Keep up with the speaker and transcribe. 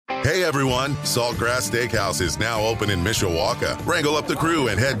Hey everyone, Saltgrass Steakhouse is now open in Mishawaka. Wrangle up the crew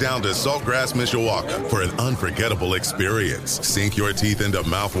and head down to Saltgrass Mishawaka for an unforgettable experience. Sink your teeth into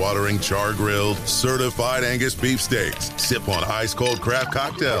mouth-watering char-grilled, certified Angus beef steaks. Sip on ice-cold craft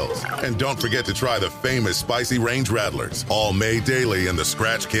cocktails. And don't forget to try the famous spicy range rattlers, all made daily in the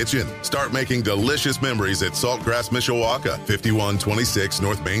Scratch Kitchen. Start making delicious memories at Saltgrass Mishawaka, 5126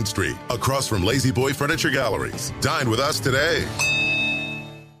 North Main Street, across from Lazy Boy Furniture Galleries. Dine with us today.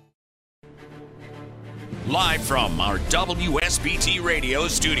 Live from our WSBT radio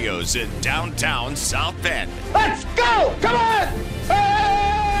studios in downtown South Bend. Let's go! Come on!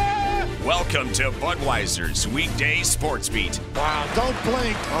 Ah! Welcome to Budweiser's Weekday Sports Beat. Wow, don't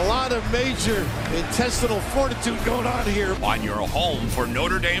blink. A lot of major intestinal fortitude going on here. On your home for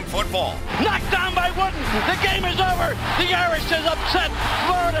Notre Dame football. Knocked down by Wooden. The game is over. The Irish is upset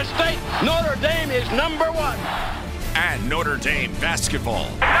Florida State. Notre Dame is number one. And Notre Dame basketball.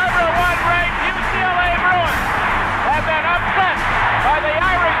 Number one ranked UCLA Bruins have been upset by the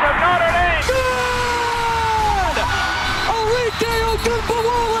Irish of Notre Dame. Good! Arike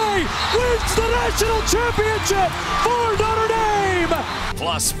Ogunbowale wins the national championship for Notre Dame.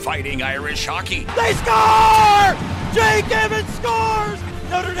 Plus Fighting Irish hockey. They score! Jake Evans scores!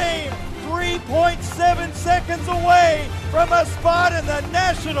 Notre Dame 3.7 seconds away from a spot in the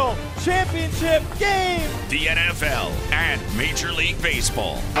national championship game. The NFL and Major League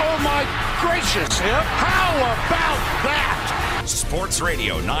Baseball. Oh my gracious! How about that? Sports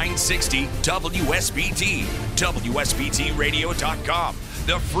Radio 960 WSBT. WSBTradio.com.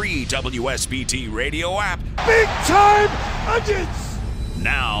 The free WSBT radio app. Big time onions!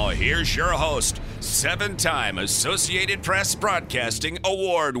 Now, here's your host, 7-time Associated Press Broadcasting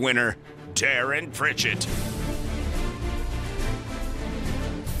Award winner, Darren Pritchett.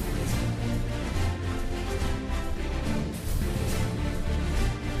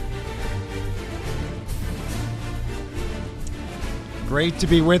 Great to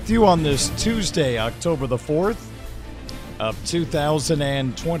be with you on this Tuesday, October the 4th of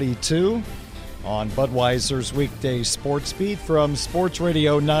 2022 on Budweiser's Weekday Sports Beat from Sports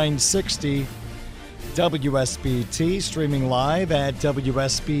Radio 960 WSBT, streaming live at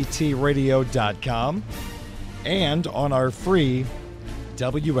WSBTradio.com and on our free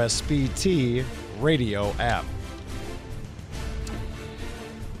WSBT radio app.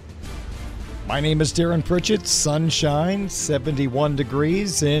 My name is Darren Pritchett. Sunshine, 71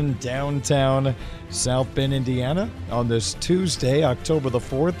 degrees in downtown South Bend, Indiana on this Tuesday, October the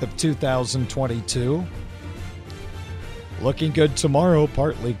 4th of 2022. Looking good tomorrow,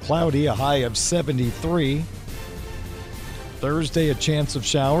 partly cloudy, a high of 73. Thursday, a chance of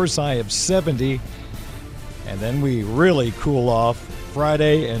showers, high of 70. And then we really cool off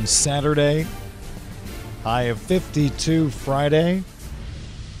Friday and Saturday. High of 52 Friday.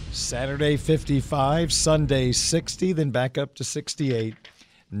 Saturday, 55. Sunday, 60. Then back up to 68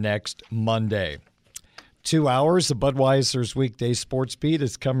 next Monday. 2 hours of Budweiser's Weekday Sports Beat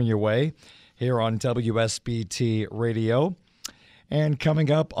is coming your way here on WSBT Radio. And coming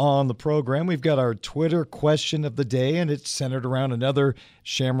up on the program, we've got our Twitter question of the day, and it's centered around another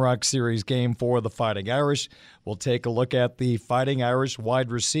Shamrock Series game for the Fighting Irish. We'll take a look at the Fighting Irish wide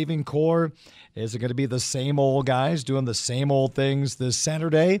receiving core. Is it going to be the same old guys doing the same old things this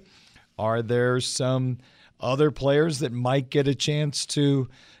Saturday? Are there some other players that might get a chance to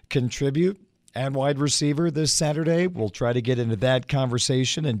contribute at wide receiver this Saturday? We'll try to get into that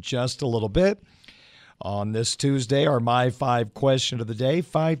conversation in just a little bit. On this Tuesday, our My 5 question of the day,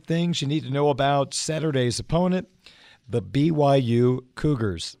 5 things you need to know about Saturday's opponent, the BYU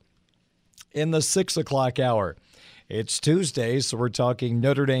Cougars. In the 6 o'clock hour, it's Tuesday, so we're talking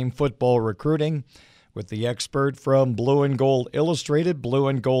Notre Dame football recruiting with the expert from Blue and Gold Illustrated,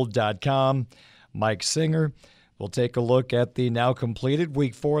 blueandgold.com, Mike Singer. We'll take a look at the now completed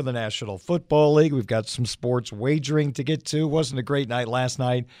Week 4 of the National Football League. We've got some sports wagering to get to. Wasn't a great night last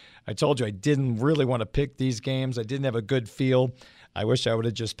night. I told you I didn't really want to pick these games. I didn't have a good feel. I wish I would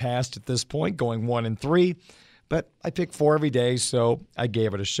have just passed at this point, going 1-3. But I pick 4 every day, so I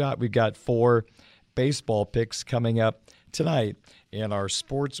gave it a shot. We've got 4 baseball picks coming up tonight in our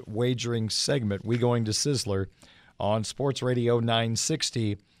sports wagering segment. We going to Sizzler on Sports Radio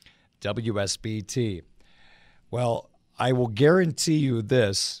 960 WSBT. Well, I will guarantee you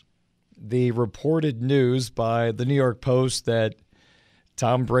this. The reported news by the New York Post that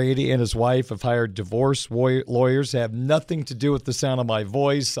Tom Brady and his wife have hired divorce lawyers have nothing to do with the sound of my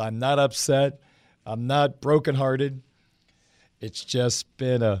voice. I'm not upset. I'm not brokenhearted. It's just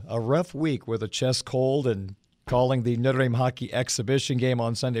been a rough week with a chest cold and calling the Notre Dame hockey exhibition game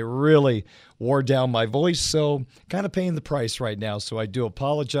on Sunday really wore down my voice, so kind of paying the price right now, so I do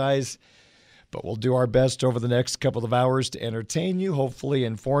apologize. But we'll do our best over the next couple of hours to entertain you, hopefully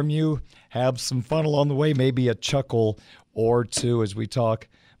inform you, have some fun along the way, maybe a chuckle or two as we talk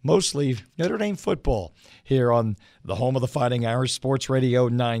mostly Notre Dame football here on the home of the Fighting Irish, Sports Radio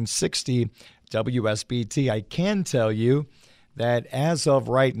 960 WSBT. I can tell you that as of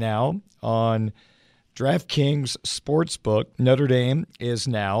right now on DraftKings Sportsbook, Notre Dame is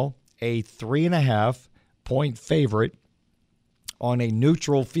now a 3.5-point favorite on a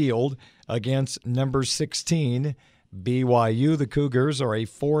neutral field against number 16, BYU. The Cougars are a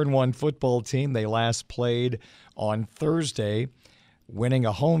 4-1 football team. They last played on Thursday, winning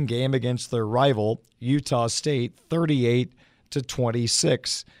a home game against their rival, Utah State,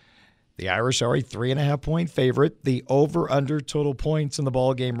 38-26. The Irish are a 3.5-point favorite. The over-under total points in the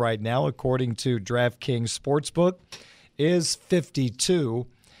ballgame right now, according to DraftKings Sportsbook, is 52.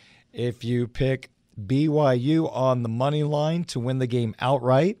 If you pick BYU on the money line to win the game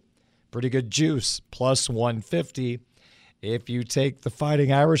outright, pretty good juice, plus 150. If you take the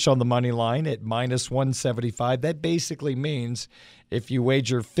Fighting Irish on the money line at minus 175, that basically means if you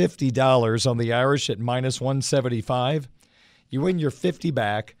wager $50 on the Irish at minus 175, you win your 50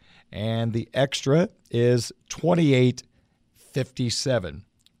 back, and the extra is 28.57.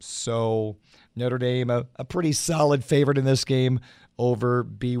 So Notre Dame, a pretty solid favorite in this game over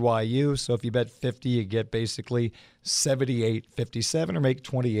BYU. So if you bet 50, you get basically 78.57 or make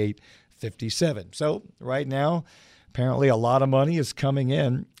 28.57. So right now, apparently a lot of money is coming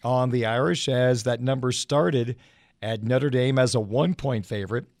in on the Irish as that number started at Notre Dame as a 1-point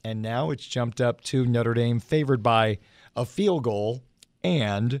favorite, and now it's jumped up to Notre Dame favored by a field goal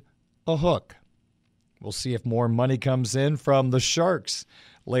and a hook. We'll see if more money comes in from the Sharks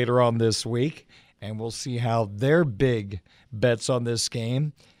later on this week, and we'll see how their big bets on this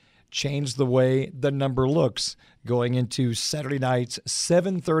game change the way the number looks going into Saturday night's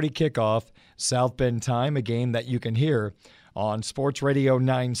 7:30 kickoff, South Bend time, a game that you can hear on Sports Radio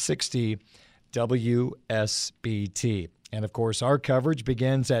 960 WSBT. And, of course, our coverage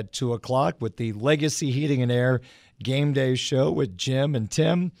begins at 2 o'clock with the Legacy Heating and Air Game Day Show with Jim and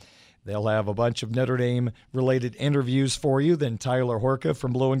Tim. They'll have a bunch of Notre Dame-related interviews for you. Then Tyler Horka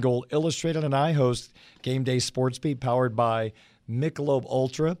from Blue and Gold Illustrated and I host Game Day Sports Beat, powered by Michelob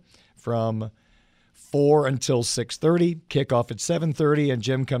Ultra, from 4 until 6:30. Kickoff at 7:30, and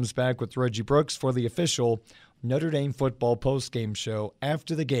Jim comes back with Reggie Brooks for the official Notre Dame football postgame show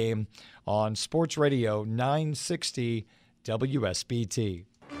after the game on Sports Radio 960 WSBT.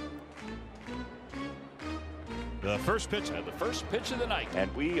 The first pitch of the night.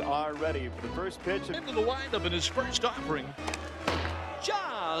 And we are ready for the first pitch. Into the windup in his first offering.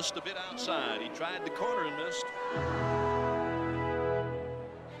 Just a bit outside. He tried the corner and missed.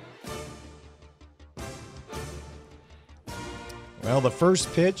 Well, the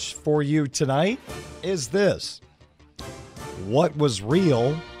first pitch for you tonight is this. What was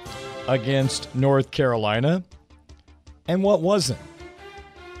real against North Carolina and what wasn't?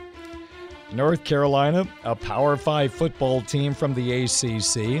 North Carolina, a Power 5 football team from the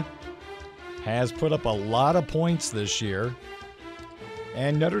ACC, has put up a lot of points this year,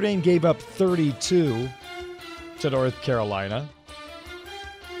 and Notre Dame gave up 32 to North Carolina.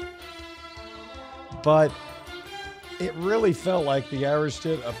 But it really felt like the Irish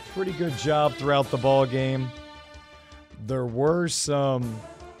did a pretty good job throughout the ball game. There were some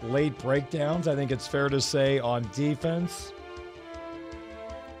late breakdowns, I think it's fair to say, on defense,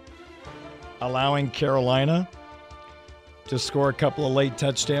 allowing Carolina to score a couple of late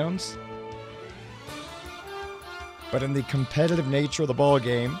touchdowns. But in the competitive nature of the ball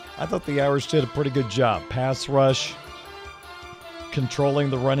game, I thought the Irish did a pretty good job. Pass rush, controlling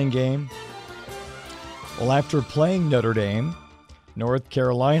the running game. Well, after playing Notre Dame, North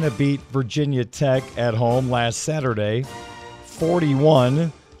Carolina beat Virginia Tech at home last Saturday,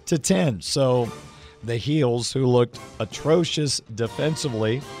 41-10. So the Heels, who looked atrocious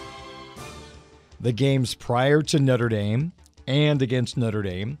defensively the games prior to Notre Dame and against Notre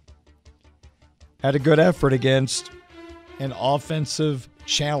Dame, had a good effort against an offensive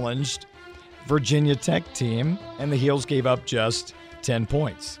challenged Virginia Tech team, and the Heels gave up just 10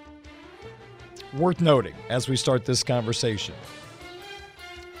 points. Worth noting as we start this conversation.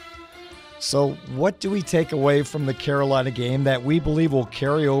 So what do we take away from the Carolina game that we believe will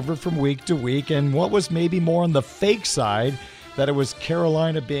carry over from week to week, and what was maybe more on the fake side, that it was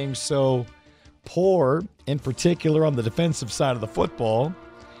Carolina being so poor, in particular on the defensive side of the football,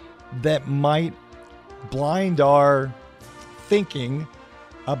 that might blind our thinking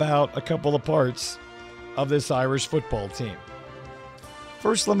about a couple of parts of this Irish football team.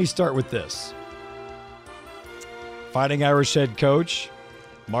 First, let me start with this. Fighting Irish head coach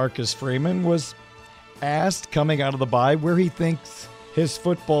Marcus Freeman was asked coming out of the bye where he thinks his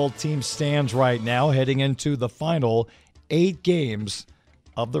football team stands right now heading into the final 8 games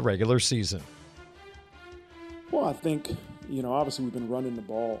of the regular season. Well, I think, obviously we've been running the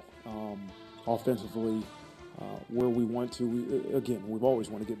ball offensively where we want to. We've always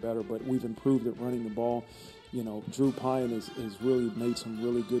want to get better, but we've improved at running the ball. Drew Pyne has really made some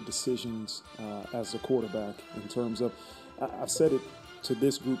really good decisions as a quarterback in terms of, I've said it to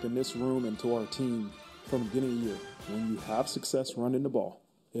this group in this room and to our team from the beginning of the year, when you have success running the ball,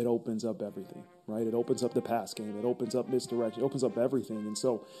 it opens up everything, right? It opens up the pass game. It opens up misdirection. It opens up everything. And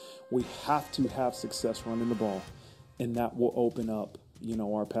so we have to have success running the ball, and that will open up,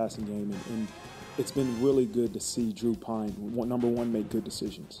 our passing game. And it's been really good to see Drew Pyne, number one, make good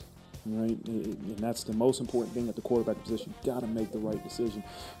decisions, right? And that's the most important thing at the quarterback position. Got to make the right decision.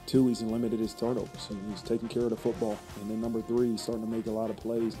 2, he's limited his turnovers, and he's taking care of the football. And then number 3, he's starting to make a lot of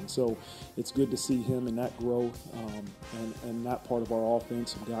plays. And so it's good to see him in that growth and that part of our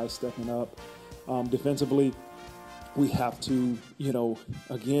offense, some guys stepping up. Defensively, we have to,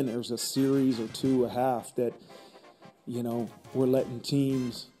 again, there's a series or 2 a half that, we're letting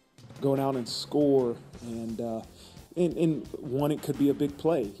teams go down and score, and one, it could be a big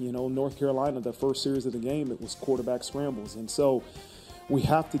play. North Carolina, the first series of the game, it was quarterback scrambles. And so we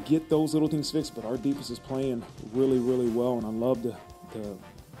have to get those little things fixed, but our defense is playing really, really well. And I love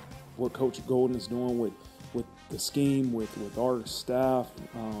what Coach Golden is doing with the scheme, with our staff,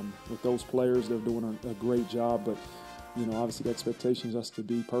 with those players. They're doing a great job. But, obviously the expectation is us to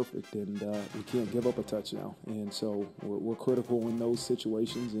be perfect, and we can't give up a touchdown. And so we're critical in those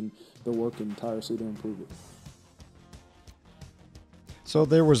situations, and they're working tirelessly to improve it. So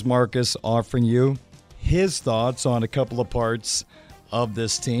there was Marcus offering you his thoughts on a couple of parts of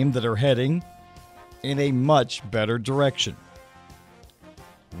this team that are heading in a much better direction.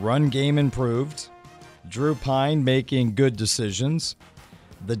 Run game improved. Drew Pyne making good decisions.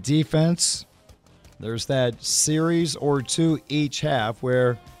 The defense, there's that series or 2 each half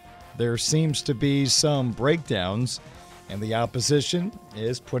where there seems to be some breakdowns, and the opposition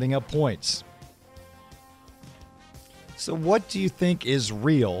is putting up points. So what do you think is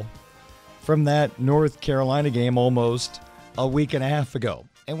real from that North Carolina game almost a week and a half ago?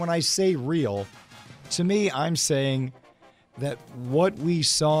 And when I say real, to me, I'm saying that what we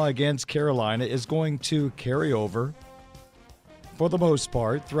saw against Carolina is going to carry over for the most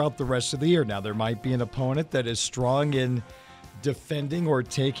part throughout the rest of the year. Now, there might be an opponent that is strong in defending or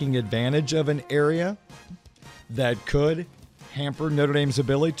taking advantage of an area that could hamper Notre Dame's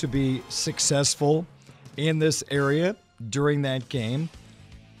ability to be successful in this area during that game.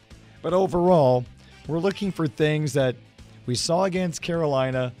 But overall, we're looking for things that we saw against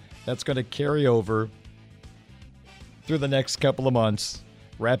Carolina that's going to carry over through the next couple of months,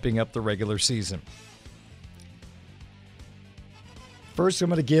 wrapping up the regular season. First, I'm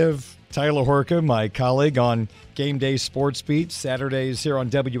going to give Tyler Horka, my colleague on Game Day Sports Beat, Saturdays here on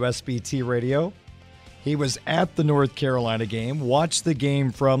WSBT Radio. He was at the North Carolina game, watched the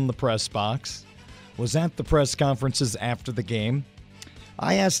game from the press box, was at the press conferences after the game.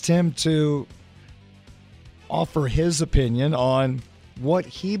 I asked him to offer his opinion on what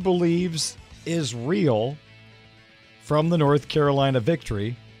he believes is real from the North Carolina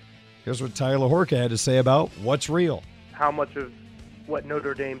victory. Here's what Tyler Horka had to say about what's real. How much of what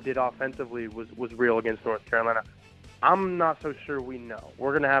Notre Dame did offensively was real against North Carolina? I'm not so sure we know.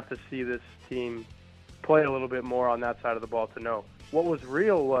 We're going to have to see this team play a little bit more on that side of the ball to know. What was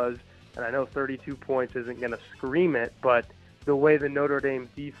real was, and I know 32 points isn't going to scream it, but the way the Notre Dame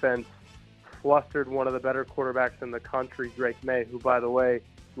defense flustered one of the better quarterbacks in the country, Drake May, who, by the way,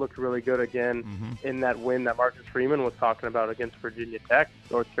 looked really good again in that win that Marcus Freeman was talking about against Virginia Tech.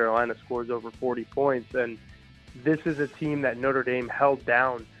 North Carolina scores over 40 points, and this is a team that Notre Dame held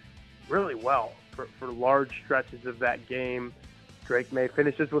down really well for large stretches of that game. Drake May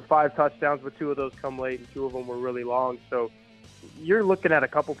finishes with 5 touchdowns, but 2 of those come late, and 2 of them were really long. So you're looking at a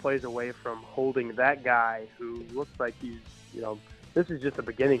couple plays away from holding that guy who looks like he's, this is just the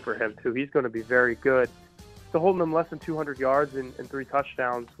beginning for him, too. He's going to be very good. To holding him less than 200 yards and 3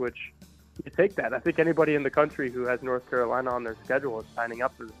 touchdowns, which you take that. I think anybody in the country who has North Carolina on their schedule is signing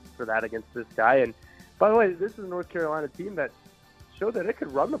up for that against this guy. And by the way, this is a North Carolina team that showed that it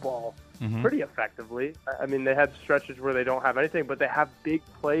could run the ball pretty effectively. I mean, they had stretches where they don't have anything, but they have big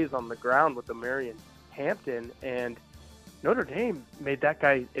plays on the ground with Demarion Hampton, and Notre Dame made that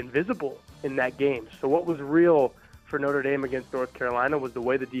guy invisible in that game. So what was real for Notre Dame against North Carolina was the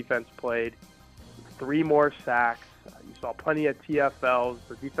way the defense played, 3 more sacks. You saw plenty of TFLs.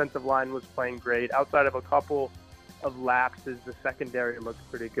 The defensive line was playing great. Outside of a couple of lapses, the secondary looked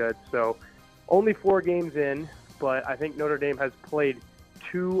pretty good. So only 4 games in, but I think Notre Dame has played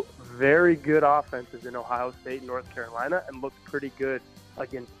 2 very good offenses in Ohio State and North Carolina and looked pretty good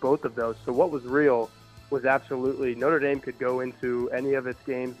against both of those. So what was real was absolutely Notre Dame could go into any of its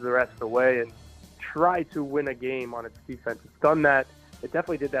games the rest of the way and try to win a game on its defense. It's done that. It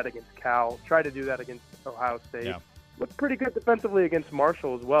definitely did that against Cal. Tried to do that against Ohio State. Yeah. Looked pretty good defensively against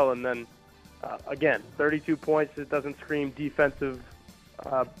Marshall as well. And then, again, 32 points. It doesn't scream defensive,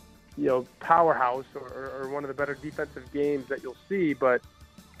 powerhouse or one of the better defensive games that you'll see. But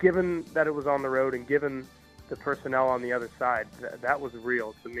given that it was on the road and given the personnel on the other side, that was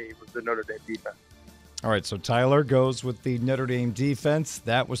real to me, was the Notre Dame defense. All right, so Tyler goes with the Notre Dame defense.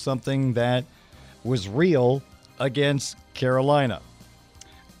 That was something that was real against Carolina.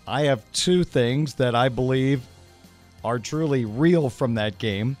 I have 2 things that I believe are truly real from that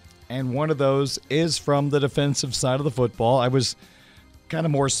game, and one of those is from the defensive side of the football. I was kind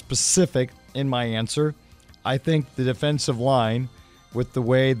of more specific in my answer. I think the defensive line, with the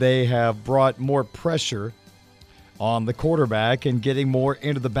way they have brought more pressure on the quarterback and getting more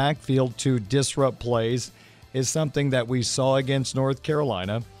into the backfield to disrupt plays, is something that we saw against North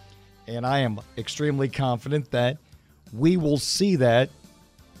Carolina, and I am extremely confident that we will see that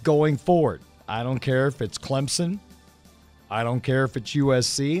going forward. I don't care if it's Clemson. I don't care if it's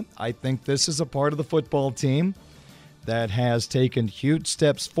USC. I think this is a part of the football team that has taken huge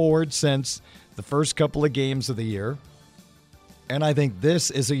steps forward since the first couple of games of the year. And I think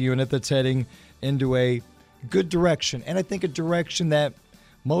this is a unit that's heading into a good direction. And I think a direction that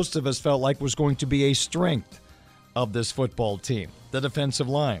most of us felt like was going to be a strength of this football team, the defensive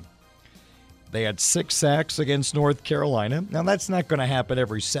line. They had 6 sacks against North Carolina. Now, that's not going to happen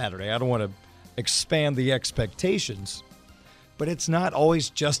every Saturday. I don't want to expand the expectations, but it's not always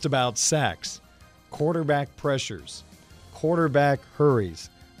just about sacks. Quarterback pressures, quarterback hurries,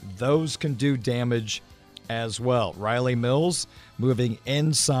 those can do damage as well. Riley Mills moving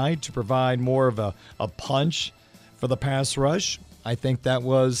inside to provide more of a punch for the pass rush. I think that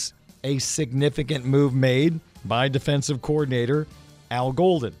was a significant move made by defensive coordinator Al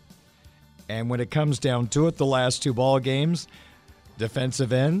Golden. And when it comes down to it, the last 2 ball games,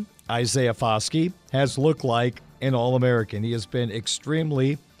 defensive end Isaiah Foskey has looked like an All-American. He has been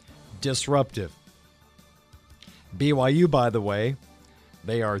extremely disruptive. BYU, by the way,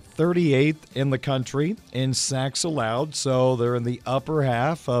 they are 38th in the country in sacks allowed, so they're in the upper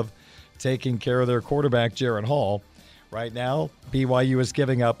half of taking care of their quarterback, Jaron Hall. Right now, BYU is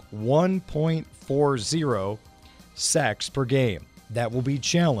giving up 1.40 sacks per game. That will be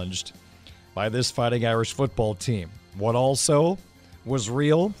challenged by this Fighting Irish football team. What also was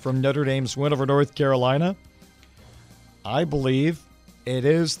real from Notre Dame's win over North Carolina? I believe it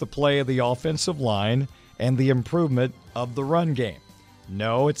is the play of the offensive line and the improvement of the run game.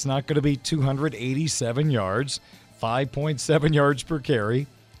 No, it's not going to be 287 yards, 5.7 yards per carry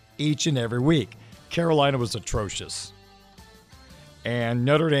each and every week. Carolina was atrocious. And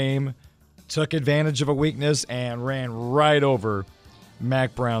Notre Dame took advantage of a weakness and ran right over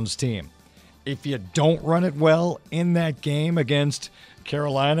Mac Brown's team. If you don't run it well in that game against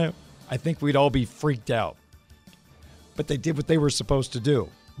Carolina, I think we'd all be freaked out. But they did what they were supposed to do.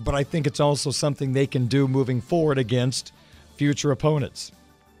 But I think it's also something they can do moving forward against future opponents.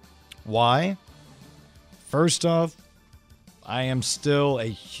 Why? First off, I am still a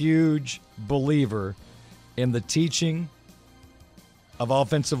huge believer in the teaching of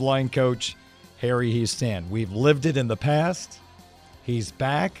offensive line coach Harry Hiestand. We've lived it in the past. He's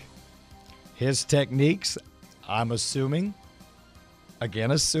back. His techniques, I'm assuming,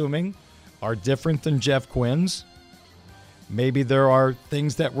 are different than Jeff Quinn's. Maybe there are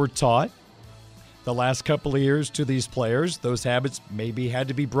things that were taught the last couple of years to these players. Those habits maybe had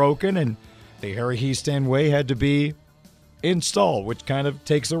to be broken, and the Harry Hiestand way had to be installed, which kind of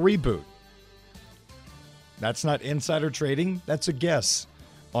takes a reboot. That's not insider trading. That's a guess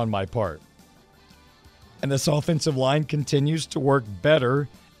on my part. And this offensive line continues to work better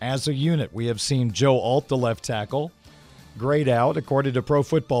as a unit. We have seen Joe Alt, the left tackle, grade out, according to Pro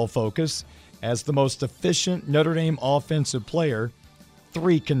Football Focus, as the most efficient Notre Dame offensive player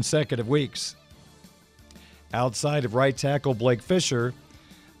 3 consecutive weeks. Outside of right tackle Blake Fisher,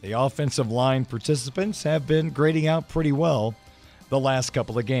 the offensive line participants have been grading out pretty well the last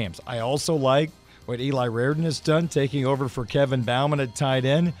couple of games. I also like what Eli Reardon has done, taking over for Kevin Bauman at tight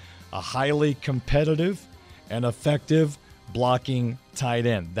end, a highly competitive and effective blocking tight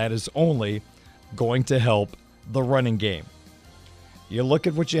end. That is only going to help the running game. You look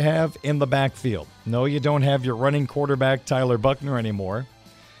at what you have in the backfield. No, you don't have your running quarterback, Tyler Buckner, anymore,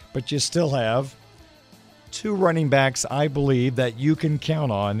 but you still have 2 running backs, I believe, that you can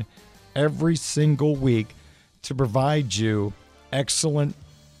count on every single week to provide you excellent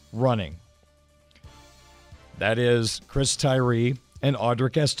running. That is Chris Tyree and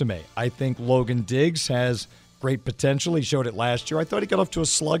Audric Estime. I think Logan Diggs has great potential. He showed it last year. I thought he got off to a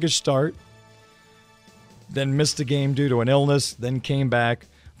sluggish start, then missed a game due to an illness, then came back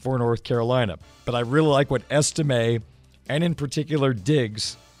for North Carolina. But I really like what Estime, and in particular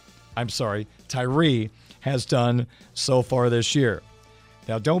Tyree, has done so far this year.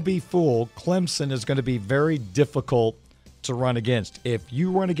 Now, don't be fooled. Clemson is going to be very difficult to run against. If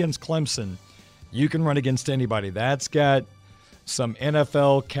you run against Clemson, you can run against anybody. That's got some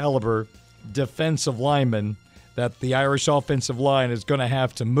NFL caliber defensive linemen that the Irish offensive line is going to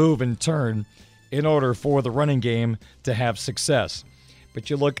have to move and turn in order for the running game to have success. But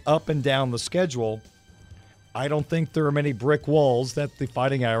you look up and down the schedule, I don't think there are many brick walls that the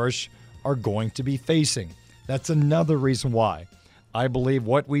Fighting Irish are going to be facing. That's another reason why I believe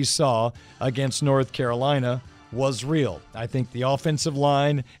what we saw against North Carolina was real. I think the offensive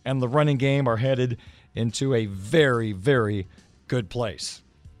line and the running game are headed into a very, very good place.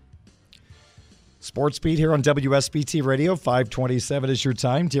 Sports Beat here on WSBT Radio, 527 is your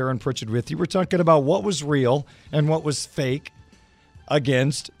time. Darren Pritchett with you. We're talking about what was real and what was fake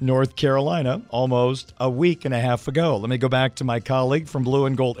against North Carolina almost a week and a half ago. Let me go back to my colleague from Blue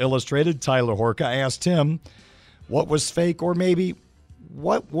and Gold Illustrated, Tyler Horka. I asked him what was fake, or maybe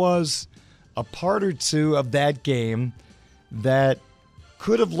what was a part or two of that game that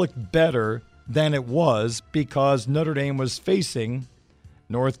could have looked better than it was because Notre Dame was facing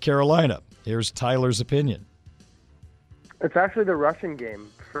North Carolina. Here's Tyler's opinion. It's actually the rushing game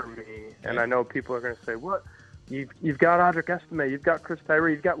for me, and I know people are going to say, "What? You've got Audric Estime, you've got Chris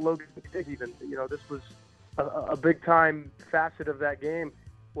Tyree, you've got Logan Diggs." Even this was a big time facet of that game.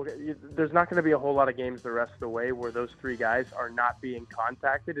 Well, there's not going to be a whole lot of games the rest of the way where those 3 guys are not being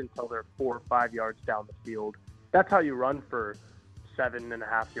contacted until they're 4 or 5 yards down the field. That's how you run for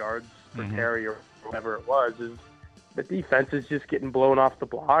 7.5 yards per carry or whatever it was. Is the defense is just getting blown off the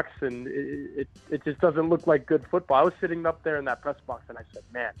blocks, and it just doesn't look like good football. I was sitting up there in that press box, and I said,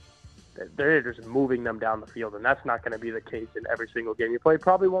 man, they're just moving them down the field, and that's not going to be the case in every single game you play.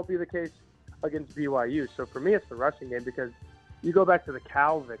 Probably won't be the case against BYU. So for me, it's the rushing game, because you go back to the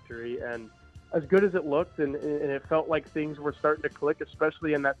Cal victory, and as good as it looked, and it felt like things were starting to click,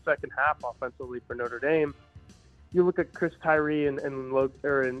 especially in that second half offensively for Notre Dame. You look at Chris Tyree and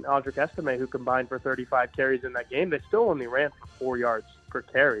Audric Estime, who combined for 35 carries in that game. They still only ran for 4 yards per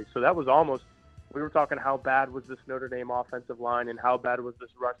carry. So that was almost, we were talking how bad was this Notre Dame offensive line and how bad was this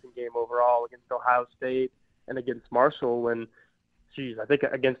rushing game overall against Ohio State and against Marshall. And, I think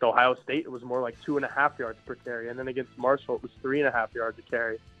against Ohio State, it was more like 2.5 yards per carry. And then against Marshall, it was 3.5 yards a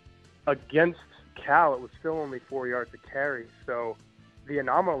carry. Against Cal, it was still only 4 yards a carry. So the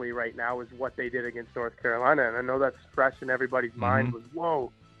anomaly right now is what they did against North Carolina. And I know that's fresh in everybody's mind was,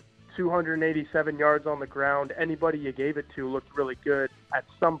 whoa, 287 yards on the ground. Anybody you gave it to looked really good. At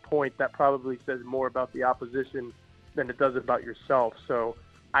some point, that probably says more about the opposition than it does about yourself. So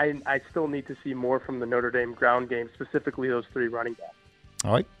I still need to see more from the Notre Dame ground game, specifically those 3 running backs.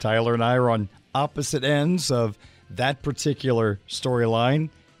 All right, Tyler and I are on opposite ends of that particular storyline.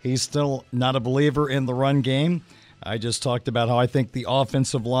 He's still not a believer in the run game. I just talked about how I think the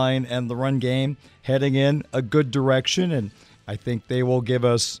offensive line and the run game heading in a good direction, and I think they will give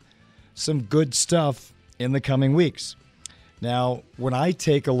us some good stuff in the coming weeks. Now, when I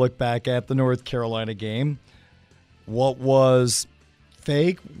take a look back at the North Carolina game, what was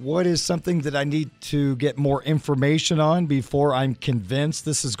fake? What is something that I need to get more information on before I'm convinced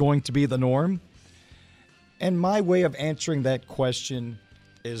this is going to be the norm? And my way of answering that question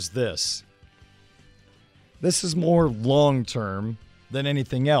is this. This is more long-term than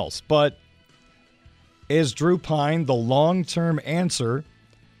anything else, but is Drew Pyne the long-term answer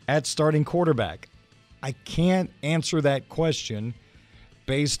at starting quarterback? I can't answer that question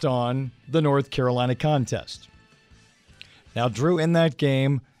based on the North Carolina contest. Now, Drew in that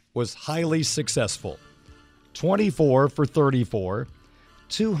game was highly successful. 24 for 34,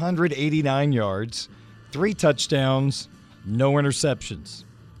 289 yards, 3 touchdowns, no interceptions.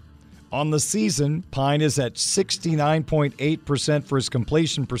 On the season, Pyne is at 69.8% for his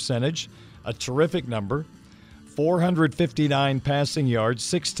completion percentage, a terrific number. 459 passing yards,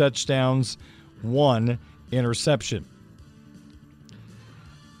 6 touchdowns, 1 interception.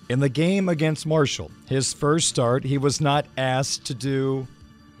 In the game against Marshall, his first start, he was not asked to do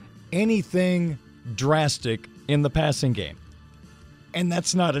anything drastic in the passing game. And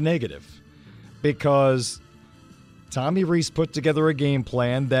that's not a negative, because Tommy Rees put together a game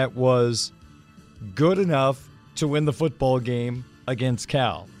plan that was good enough to win the football game against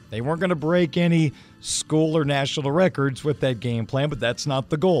Cal. They weren't going to break any school or national records with that game plan, but that's not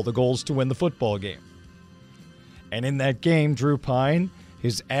the goal. The goal is to win the football game. And in that game, Drew Pine,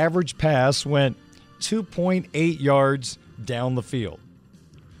 his average pass went 2.8 yards down the field.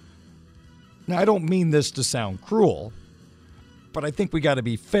 Now, I don't mean this to sound cruel, but I think we got to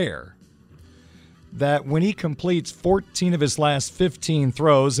be fair. That when he completes 14 of his last 15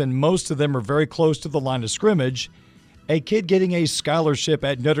 throws, and most of them are very close to the line of scrimmage, a kid getting a scholarship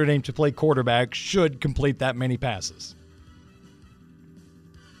at Notre Dame to play quarterback should complete that many passes.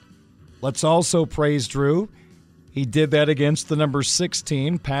 Let's also praise Drew. He did that against the number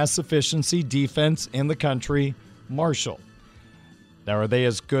 16 pass efficiency defense in the country, Marshall. Now, are they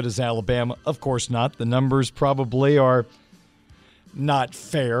as good as Alabama? Of course not. The numbers probably are not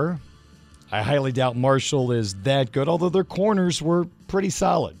fair. I highly doubt Marshall is that good, although their corners were pretty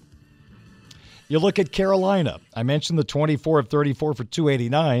solid. You look at Carolina. I mentioned the 24 of 34 for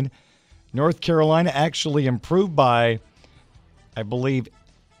 289. North Carolina actually improved by, I believe,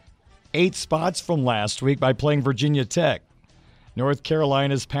 8 spots from last week by playing Virginia Tech. North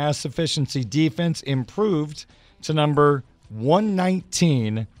Carolina's pass efficiency defense improved to number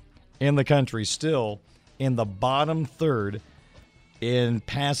 119 in the country, still in the bottom third in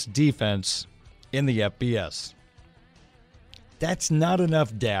pass defense in the FBS. That's not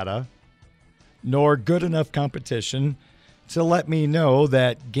enough data, nor good enough competition to let me know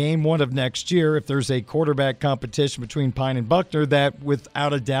that game 1 of next year, if there's a quarterback competition between Pine and Buckner, that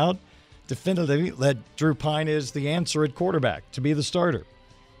without a doubt, definitively, that Drew Pine is the answer at quarterback to be the starter.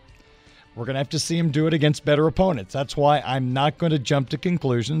 We're going to have to see him do it against better opponents. That's why I'm not going to jump to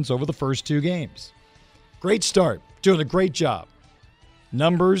conclusions over the first 2 games. Great start. Doing a great job.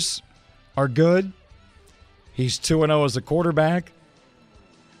 Numbers are good. He's 2-0 as a quarterback.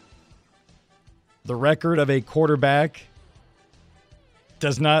 The record of a quarterback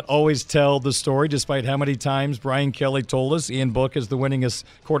does not always tell the story, despite how many times Brian Kelly told us Ian Book is the winningest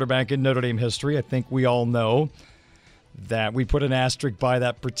quarterback in Notre Dame history. I think we all know that we put an asterisk by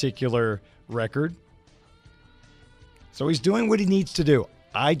that particular record. So he's doing what he needs to do.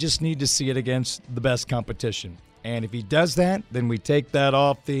 I just need to see it against the best competition. And if he does that, then we take that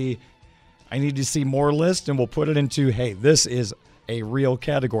off the I need to see more list, and we'll put it into, hey, this is a real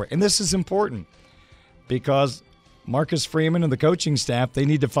category. And this is important because Marcus Freeman and the coaching staff, they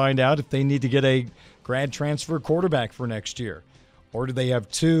need to find out if they need to get a grad transfer quarterback for next year. Or do they have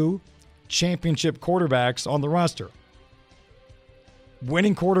 2 championship quarterbacks on the roster?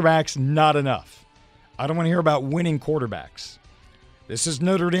 Winning quarterbacks, not enough. I don't want to hear about winning quarterbacks. This is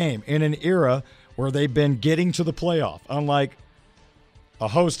Notre Dame in an era where they've been getting to the playoff, unlike a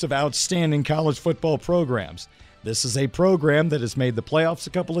host of outstanding college football programs. This is a program that has made the playoffs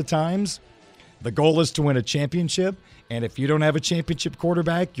a couple of times. The goal is to win a championship, and if you don't have a championship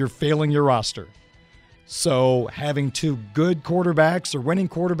quarterback, you're failing your roster. So having 2 good quarterbacks or winning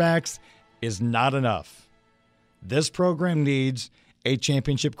quarterbacks is not enough. This program needs a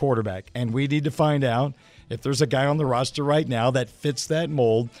championship quarterback, and we need to find out if there's a guy on the roster right now that fits that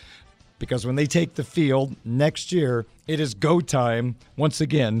mold, because when they take the field next year, it is go time once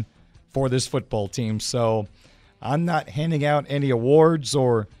again for this football team. So I'm not handing out any awards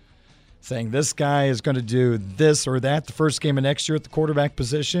or saying this guy is going to do this or that the first game of next year at the quarterback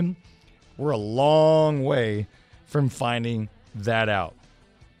position. We're a long way from finding that out.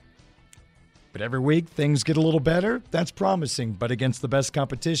 But every week, things get a little better. That's promising. But against the best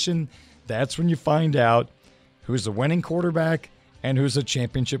competition, that's when you find out who's a winning quarterback and who's a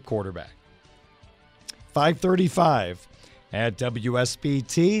championship quarterback. 5:35 at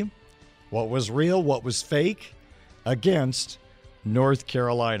WSBT. What was real, what was fake against North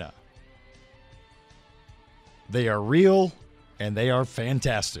Carolina. They are real and they are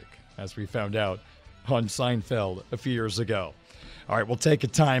fantastic, as we found out on Seinfeld a few years ago. All right, we'll take a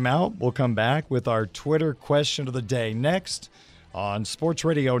timeout. We'll come back with our Twitter question of the day next on Sports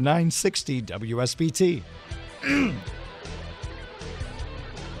Radio 960 WSBT.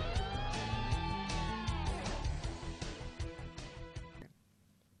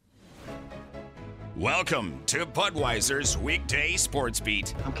 Welcome to Budweiser's Weekday Sports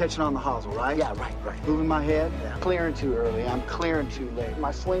Beat. I'm catching on the hosel, right? Yeah, right. Moving my head. Yeah. Clearing too early. I'm clearing too late.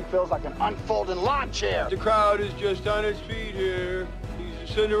 My swing feels like an unfolding lawn chair. The crowd is just on its feet here.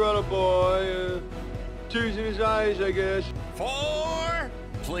 He's a Cinderella boy. Tears in his eyes, I guess.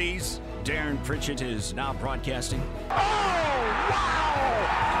 Please, Darren Pritchett is now broadcasting. Oh,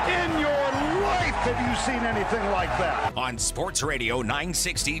 wow! In your life have you seen anything like that? On Sports Radio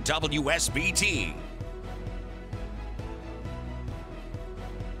 960 WSBT.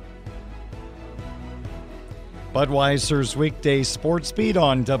 Budweiser's weekday sports beat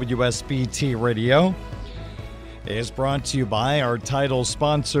on WSBT Radio is brought to you by our title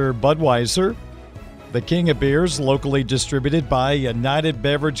sponsor, Budweiser, the king of beers, locally distributed by United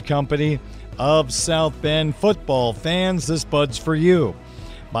Beverage Company of South Bend. Football fans, this Bud's for you.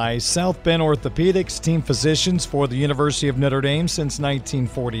 By South Bend Orthopedics, team physicians for the University of Notre Dame since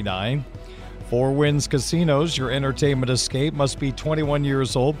 1949. Four Winds Casinos, your entertainment escape. Must be 21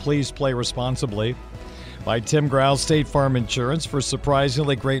 years old. Please play responsibly. By Tim Growl State Farm Insurance, for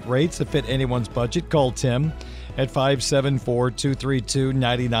surprisingly great rates that fit anyone's budget. Call Tim at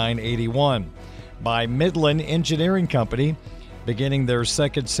 574-232-9981. By Midland Engineering Company, beginning their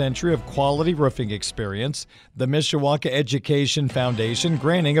second century of quality roofing experience. The Mishawaka Education Foundation,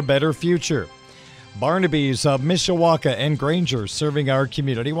 granting a better future. Barnaby's of Mishawaka and Granger, serving our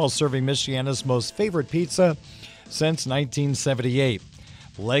community while serving Michiana's most favorite pizza since 1978.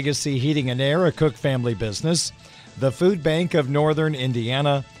 Legacy Heating and Air, a Cook family business. The Food Bank of Northern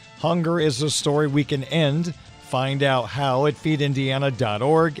Indiana. Hunger is a story we can end. Find out how at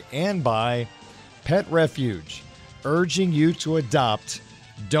feedindiana.org. And by Pet Refuge, urging you to adopt,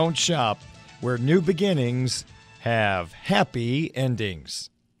 don't shop, where new beginnings have happy endings.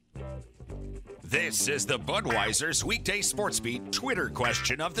 This is the Budweiser's Weekday Sports Beat Twitter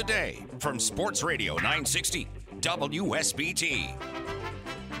question of the day from Sports Radio 960 WSBT.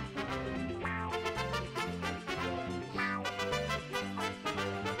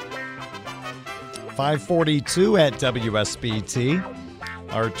 .542 at WSBT.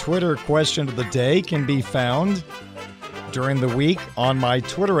 Our Twitter question of the day can be found during the week on my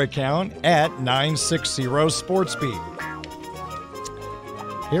Twitter account at 960SportsBeat.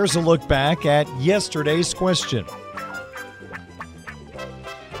 Here's a look back at yesterday's question.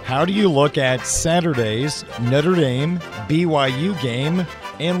 How do you look at Saturday's Notre Dame BYU game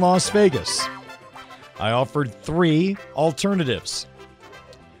in Las Vegas? I offered 3 alternatives.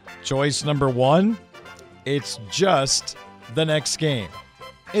 Choice number 1, it's just the next game.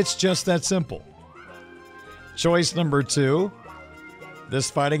 It's just that simple. Choice number 2,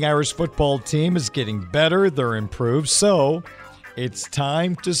 this Fighting Irish football team is getting better, they're improved, so it's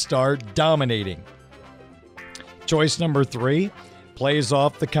time to start dominating. Choice number 3 plays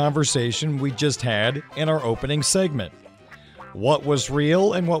off the conversation we just had in our opening segment. What was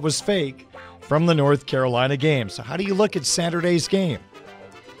real and what was fake from the North Carolina game? So how do you look at Saturday's game?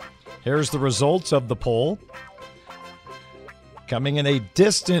 Here's the results of the poll. Coming in a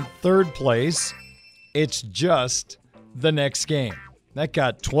distant third place, it's just the next game. That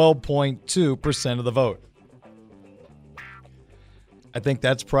got 12.2% of the vote. I think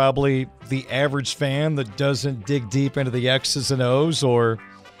that's probably the average fan that doesn't dig deep into the X's and O's or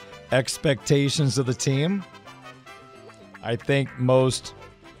expectations of the team. I think most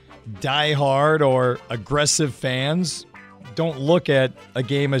diehard or aggressive fans don't look at a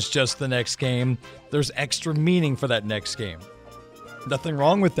game as just the next game. There's extra meaning for that next game. Nothing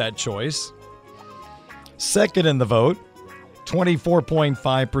wrong with that choice. Second in the vote,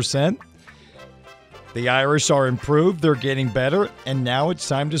 24.5%. The Irish are improved, they're getting better, and now it's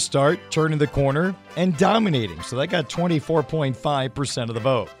time to start turning the corner and dominating. So that got 24.5% of the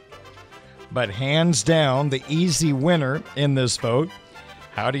vote. But hands down, the easy winner in this vote,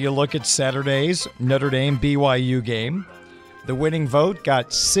 how do you look at Saturday's Notre Dame BYU game? The winning vote got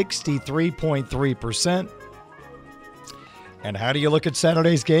 63.3%. And how do you look at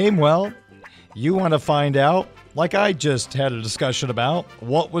Saturday's game? Well, you want to find out, like I just had a discussion about,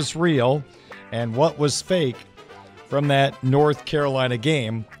 what was real and what was fake from that North Carolina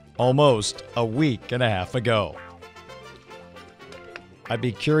game almost a week and a half ago. I'd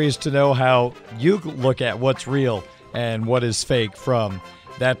be curious to know how you look at what's real and what is fake from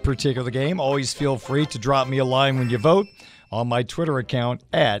that particular game. Always feel free to drop me a line when you vote on my Twitter account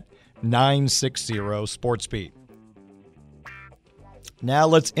at 960SportsBeat. Now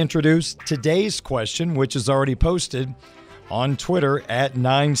let's introduce today's question, which is already posted on Twitter at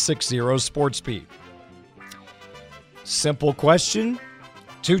 960SportsBeat. Simple question,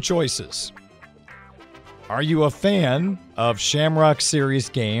 2 choices. Are you a fan of Shamrock Series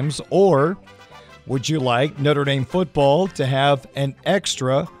games, or would you like Notre Dame football to have an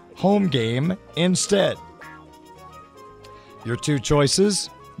extra home game instead? Your 2 choices,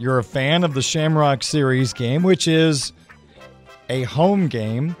 you're a fan of the Shamrock Series game, which is a home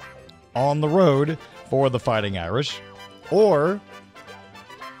game on the road for the Fighting Irish, or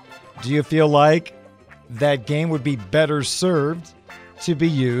do you feel like that game would be better served to be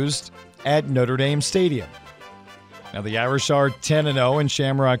used at Notre Dame Stadium. Now, the Irish are 10-0 in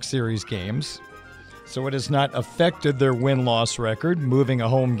Shamrock Series games, so it has not affected their win-loss record, moving a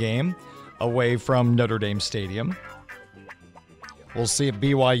home game away from Notre Dame Stadium. We'll see if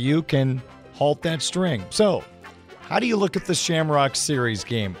BYU can halt that string. So, how do you look at the Shamrock Series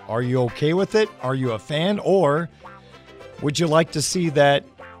game? Are you okay with it? Are you a fan? Or would you like to see that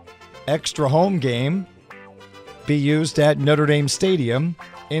extra home game be used at Notre Dame Stadium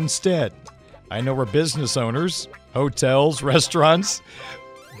instead? I know we're business owners, hotels, restaurants,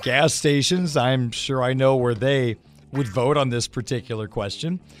 gas stations. I'm sure I know where they would vote on this particular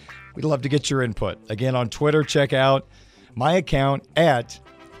question. We'd love to get your input. Again, on Twitter, check out my account at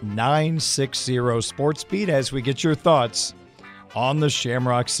 960 SportsBeat as we get your thoughts on the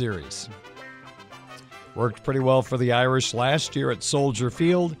Shamrock Series. Worked pretty well for the Irish last year at Soldier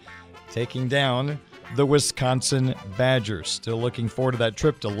Field, taking down the Wisconsin Badgers. Still looking forward to that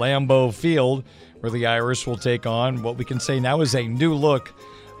trip to Lambeau Field, where the Irish will take on what we can say now is a new look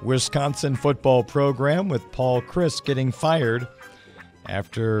Wisconsin football program, with Paul Chryst getting fired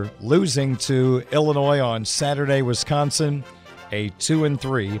after losing to Illinois on Saturday. Wisconsin, a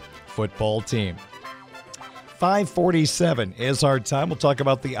 2-3 football team. 5:47 is our time. We'll talk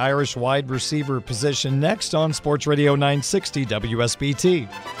about the Irish wide receiver position next on Sports Radio 960 WSBT.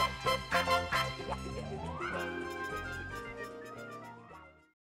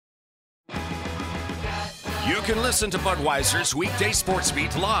 You can listen to Budweiser's Weekday Sports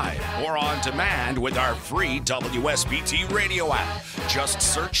Beat live or on demand with our free WSBT Radio app. Just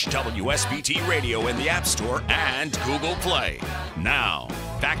search WSBT Radio in the App Store and Google Play. Now,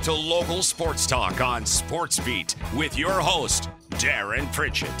 back to local sports talk on Sports Beat with your host, Darren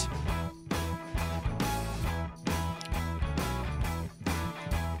Pritchett.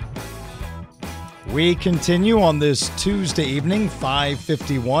 We continue on this Tuesday evening,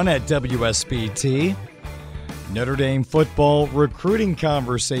 5:51 at WSBT. Notre Dame football recruiting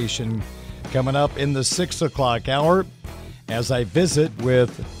conversation coming up in the 6 o'clock hour as I visit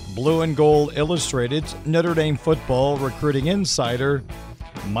with Blue and Gold Illustrated's Notre Dame football recruiting insider,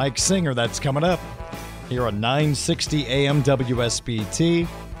 Mike Singer. That's coming up here on 960 AM WSBT,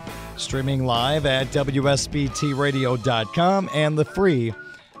 streaming live at WSBTradio.com and the free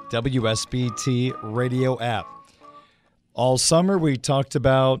WSBT radio app. All summer we talked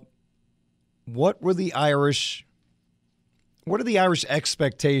about what are the Irish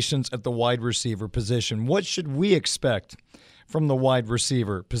expectations at the wide receiver position? What should we expect from the wide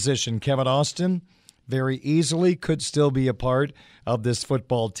receiver position? Kevin Austin very easily could still be a part of this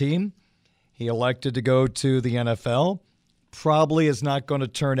football team. He elected to go to the NFL. Probably is not going to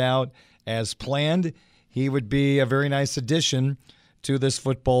turn out as planned. He would be a very nice addition to this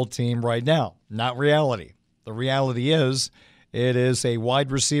football team right now. Not reality. The reality is it is a wide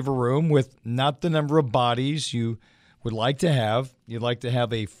receiver room with not the number of bodies you would like to have. You'd like to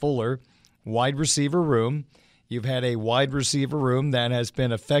have a fuller wide receiver room. You've had a wide receiver room that has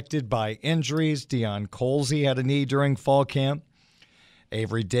been affected by injuries. Deion Colsey had a knee during fall camp.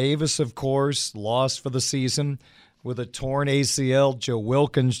 Avery Davis, of course, lost for the season with a torn ACL. Joe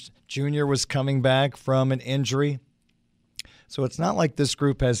Wilkins Jr. was coming back from an injury. So it's not like this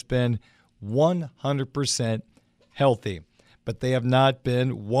group has been 100% healthy, but they have not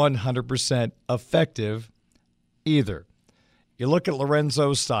been 100% effective either. You look at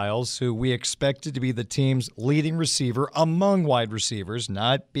Lorenzo Styles, who we expected to be the team's leading receiver among wide receivers,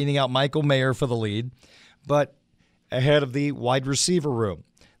 not beating out Michael Mayer for the lead, but ahead of the wide receiver room.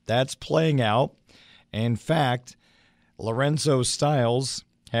 That's playing out. In fact, Lorenzo Styles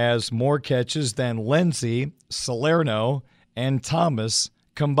has more catches than Lindsey, Salerno, and Thomas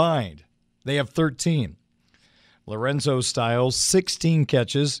combined. They have 13. Lorenzo Styles, 16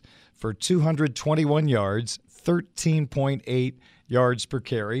 catches for 221 yards, 13.8 yards per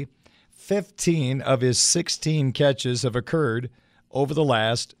carry. 15 of his 16 catches have occurred over the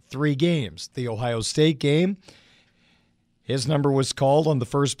last 3 games. The Ohio State game, his number was called on the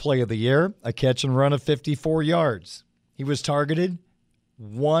first play of the year, a catch and run of 54 yards. He was targeted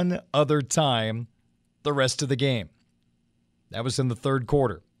one other time the rest of the game. That was in the third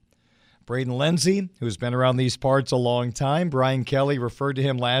quarter. Braden Lindsey, who's been around these parts a long time, Brian Kelly referred to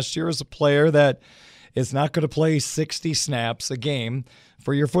him last year as a player that is not going to play 60 snaps a game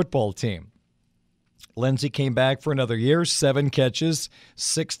for your football team. Lindsey came back for another year, 7 catches,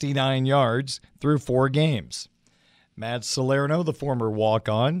 69 yards through 4 games. Matt Salerno, the former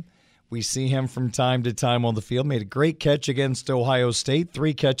walk-on, we see him from time to time on the field, made a great catch against Ohio State,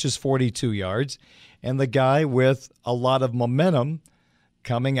 3 catches, 42 yards. And the guy with a lot of momentum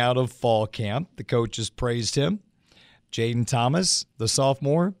coming out of fall camp. The coaches praised him. Jaden Thomas, the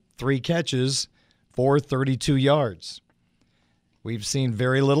sophomore, 3 catches for 32 yards. We've seen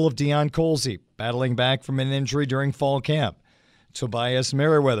very little of Deion Colzie battling back from an injury during fall camp. Tobias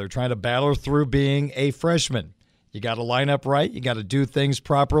Merriweather trying to battle through being a freshman. You got to line up right. You got to do things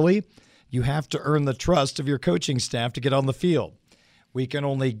properly. You have to earn the trust of your coaching staff to get on the field. We can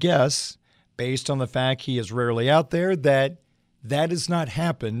only guess, based on the fact he is rarely out there, that has not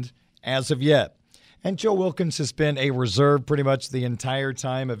happened as of yet. And Joe Wilkins has been a reserve pretty much the entire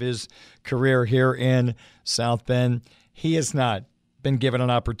time of his career here in South Bend. He has not been given an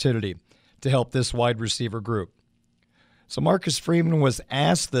opportunity to help this wide receiver group. So Marcus Freeman was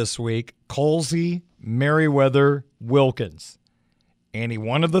asked this week, Colzie, Merriweather, Wilkins. Any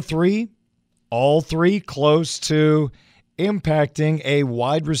one of the three, all three close to impacting a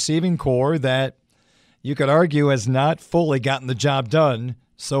wide receiving core that you could argue has not fully gotten the job done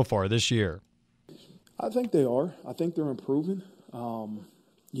so far this year. I think they are. I think they're improving. The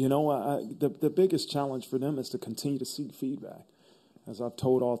biggest challenge for them is to continue to seek feedback. As I've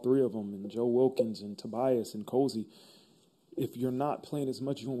told all three of them, and Joe Wilkins and Tobias and Colzie, if you're not playing as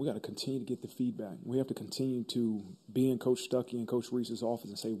much as you want, we got to continue to get the feedback. We have to continue to be in Coach Stuckey and Coach Reese's office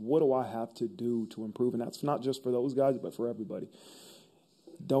and say, what do I have to do to improve? And that's not just for those guys, but for everybody.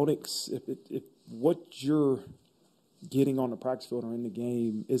 If what you're getting on the practice field or in the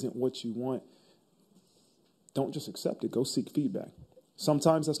game isn't what you want, don't just accept it. Go seek feedback.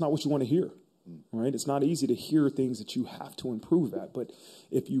 Sometimes that's not what you want to hear, right? It's not easy to hear things that you have to improve at. But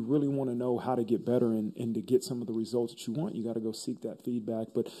if you really want to know how to get better and to get some of the results that you want, you got to go seek that feedback.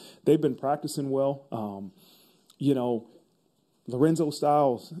 But they've been practicing well. Lorenzo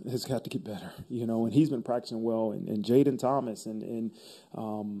Styles has got to get better, and he's been practicing well. And Jaden Thomas and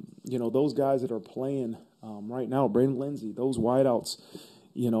those guys that are playing right now, Braden Lindsey, those wideouts,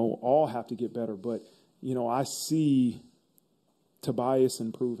 all have to get better. But, I see Tobias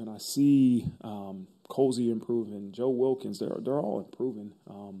improving. I see Colzie improving. Joe Wilkins, they're all improving.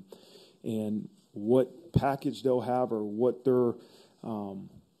 And what package they'll have or what their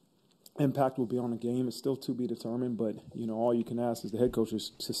impact will be on the game is still to be determined. But, all you can ask is the head coach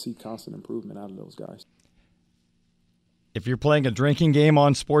is to see constant improvement out of those guys. If you're playing a drinking game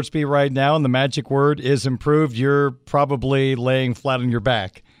on SportsBeat right now and the magic word is improved, you're probably laying flat on your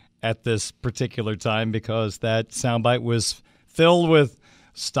back at this particular time because that soundbite was filled with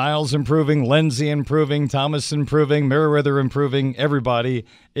Styles improving, Lindsey improving, Thomas improving, Merriweather improving. Everybody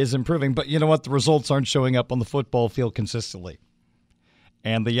is improving. But you know what? The results aren't showing up on the football field consistently.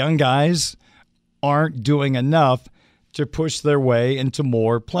 And the young guys aren't doing enough to push their way into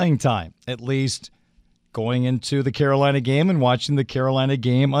more playing time, at least going into the Carolina game and watching the Carolina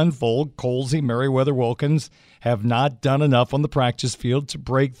game unfold. Colzie, Merriweather, Wilkins have not done enough on the practice field to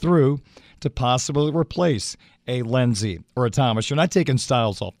break through to possibly replace a Lindsey or a Thomas. You're not taking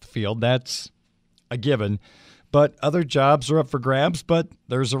Styles off the field. That's a given. But other jobs are up for grabs, but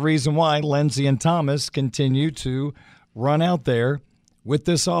there's a reason why Lindsey and Thomas continue to run out there with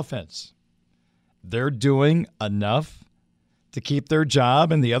this offense. They're doing enough to keep their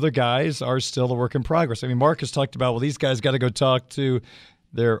job, and the other guys are still a work in progress. I mean, Marcus talked about, well, these guys got to go talk to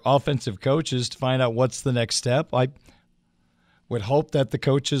their offensive coaches to find out what's the next step. I would hope that the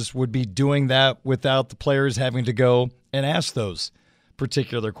coaches would be doing that without the players having to go and ask those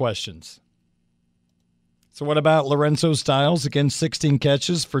particular questions. So what about Lorenzo Styles? Again, 16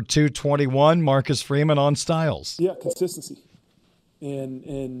 catches for 221. Marcus Freeman on Styles. Yeah, consistency.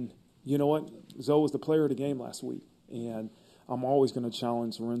 And you know what? Zoe was the player of the game last week. And I'm always going to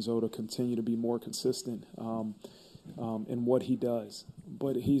challenge Lorenzo to continue to be more consistent in what he does.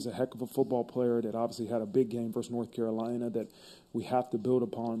 But he's a heck of a football player that obviously had a big game versus North Carolina that we have to build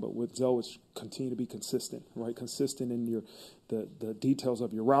upon. But with Zoe, it's continue to be consistent, right? Consistent in the details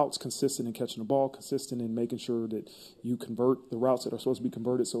of your routes, consistent in catching the ball, consistent in making sure that you convert the routes that are supposed to be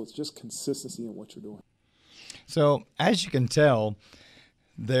converted. So it's just consistency in what you're doing. So as you can tell,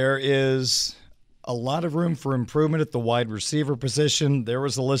 there is a lot of room for improvement at the wide receiver position. There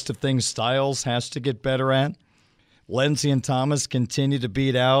was a list of things Styles has to get better at. Lindsey and Thomas continue to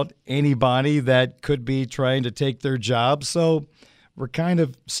beat out anybody that could be trying to take their job. So we're kind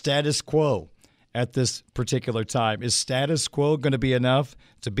of status quo at this particular time. Is status quo going to be enough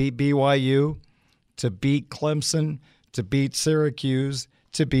to beat BYU, to beat Clemson, to beat Syracuse,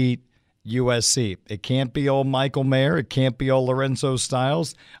 to beat USC? It can't be all Michael Mayer. It can't be all Lorenzo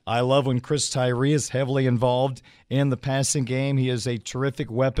Styles. I love when Chris Tyree is heavily involved in the passing game. He is a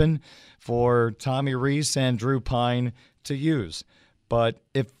terrific weapon for Tommy Rees and Drew Pine to use. But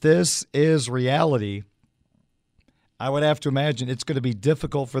if this is reality, I would have to imagine it's going to be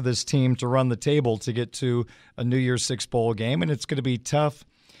difficult for this team to run the table to get to a New Year's Six bowl game, and it's going to be tough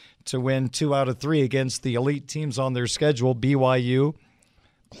to win 2 out of 3 against the elite teams on their schedule, BYU,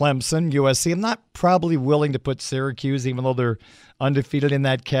 Clemson, USC. I'm not probably willing to put Syracuse, even though they're undefeated in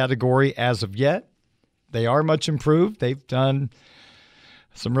that category as of yet. They are much improved. They've done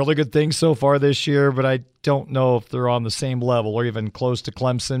some really good things so far this year, but I don't know if they're on the same level or even close to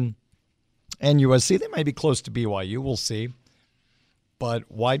Clemson and USC. They might be close to BYU. We'll see. But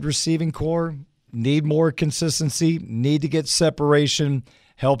wide receiving core, need more consistency, need to get separation,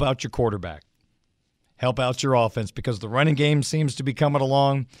 help out your quarterback. Help out your offense because the running game seems to be coming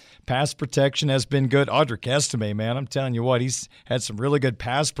along. Pass protection has been good. Audric Estime, man, I'm telling you what, he's had some really good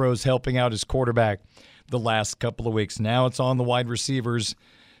pass pros helping out his quarterback the last couple of weeks. Now it's on the wide receivers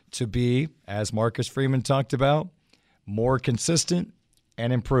to be, as Marcus Freeman talked about, more consistent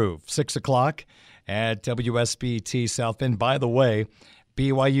and improve. 6 o'clock at WSBT South Bend. By the way,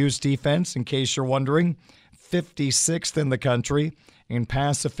 BYU's defense, in case you're wondering, 56th in the country in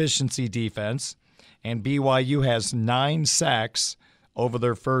pass efficiency defense. And BYU has 9 sacks over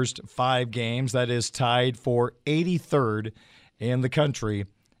their first 5 games. That is tied for 83rd in the country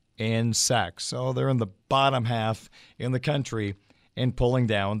in sacks. So they're in the bottom half in the country in pulling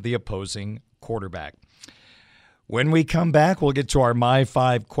down the opposing quarterback. When we come back, we'll get to our My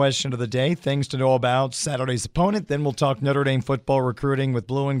 5 question of the day, things to know about Saturday's opponent. Then we'll talk Notre Dame football recruiting with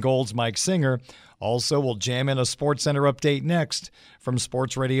Blue and Gold's Mike Singer. Also, we'll jam in a SportsCenter update next from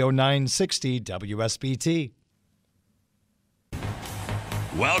Sports Radio 960 WSBT.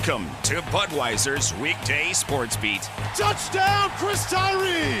 Welcome to Budweiser's Weekday Sports Beat. Touchdown, Chris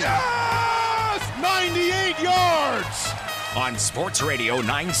Tyree! Yes! 98 yards! On Sports Radio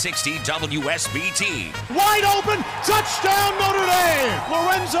 960 WSBT. Wide open, touchdown Notre Dame!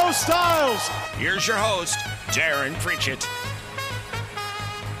 Lorenzo Styles. Here's your host, Darren Pritchett.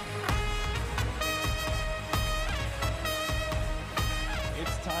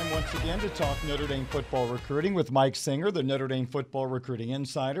 Once again to talk Notre Dame football recruiting with Mike Singer, the Notre Dame football recruiting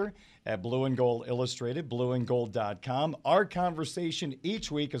insider at Blue and Gold Illustrated, blueandgold.com. Our conversation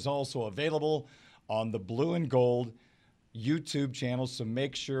each week is also available on the Blue and Gold YouTube channel, so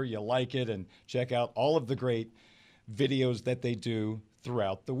make sure you like it and check out all of the great videos that they do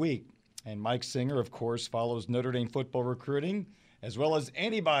throughout the week. And Mike Singer, of course, follows Notre Dame football recruiting as well as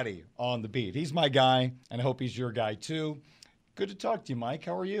anybody on the beat. He's my guy, and I hope he's your guy too. Good to talk to you, Mike.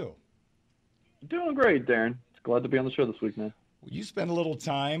 How are you? Doing great, Darren. Glad to be on the show this week, man. You spent a little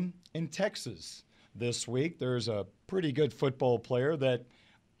time in Texas this week. There's a pretty good football player that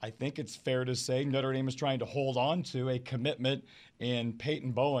I think it's fair to say Notre Dame is trying to hold on to, a commitment in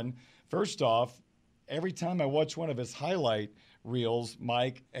Peyton Bowen. First off, every time I watch one of his highlight reels,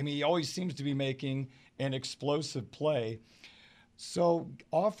 Mike, I mean, he always seems to be making an explosive play. So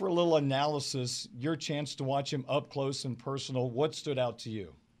offer a little analysis, your chance to watch him up close and personal. What stood out to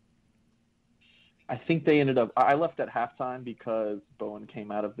you? I think they ended up – I left at halftime because Bowen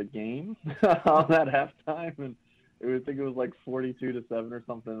came out of the game on that halftime, and I think it was like 42-7 or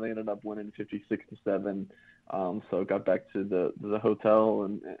something. They ended up winning 56-7. So got back to the hotel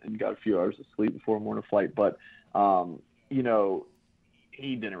and got a few hours of sleep before a morning flight. But, you know,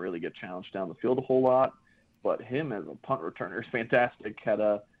 he didn't really get challenged down the field a whole lot. But him as a punt returner is fantastic. Had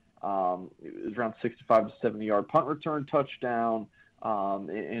it was around 65 to 70-yard punt return touchdown,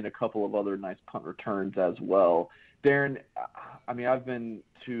 and a couple of other nice punt returns as well. Darren, I mean, I've been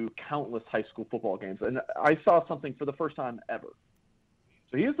to countless high school football games, and I saw something for the first time ever.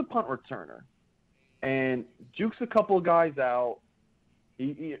 So he is the punt returner, and jukes a couple of guys out.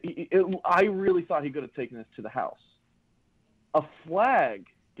 I really thought he could have taken this to the house. A flag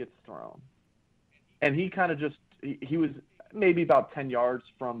gets thrown, and he kind of just he was maybe about 10 yards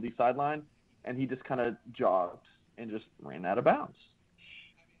from the sideline, and he just kind of jogged and just ran out of bounds.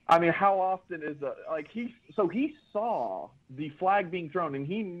 I mean, how often is he saw the flag being thrown, and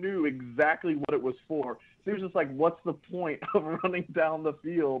he knew exactly what it was for. So he was just like, what's the point of running down the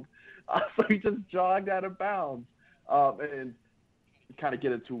field? So he just jogged out of bounds. And kind of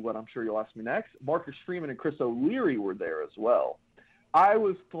get into what I'm sure you'll ask me next. Marcus Freeman and Chris O'Leary were there as well. I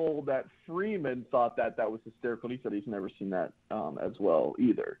was told that Freeman thought that was hysterical. He said he's never seen that as well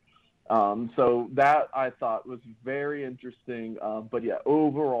either. So that I thought was very interesting. But yeah,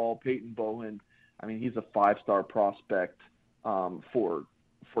 overall, Peyton Bowen, I mean, he's a 5-star prospect for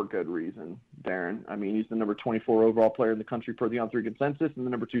good reason, Darren. I mean, he's the number 24 overall player in the country per the On3 consensus, and the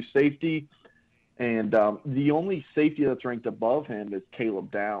number 2 safety. And the only safety that's ranked above him is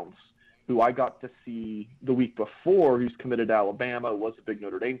Caleb Downs, who I got to see the week before, who's committed to Alabama, was a big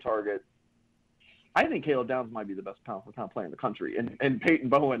Notre Dame target. I think Caleb Downs might be the best pound-for-pound player in the country. And Peyton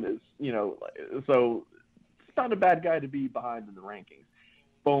Bowen is, so it's not a bad guy to be behind in the rankings.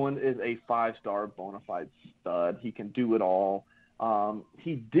 Bowen is a 5-star bona fide stud. He can do it all.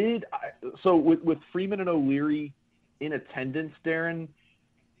 He did so with Freeman and O'Leary in attendance, Darren.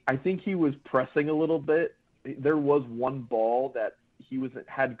 I think he was pressing a little bit. There was one ball that he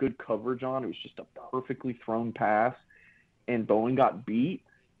had good coverage on. It was just a perfectly thrown pass, and Bowen got beat,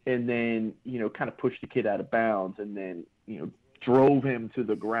 and then kind of pushed the kid out of bounds, and then drove him to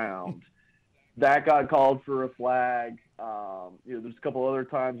the ground. That got called for a flag. There's a couple other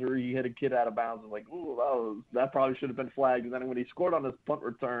times where he hit a kid out of bounds and ooh, that probably should have been flagged. And then when he scored on his punt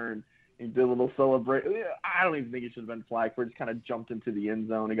return, he did a little celebration. I don't even think he should have been flagged for it. Just kind of jumped into the end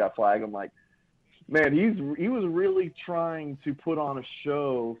zone. He got flagged. I'm like, man, he was really trying to put on a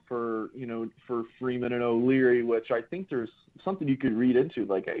show for Freeman and O'Leary, which I think there's something you could read into.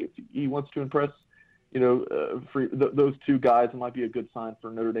 Like, hey, if he wants to impress, those two guys, it might be a good sign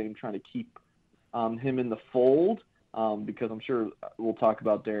for Notre Dame trying to keep him in the fold, because I'm sure we'll talk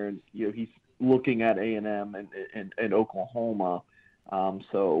about Darren. He's looking at A&M and Oklahoma,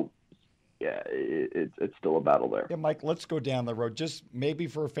 so yeah, it's still a battle there. Yeah, Mike, let's go down the road. Just maybe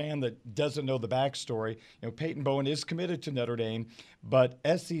for a fan that doesn't know the backstory, Peyton Bowen is committed to Notre Dame, but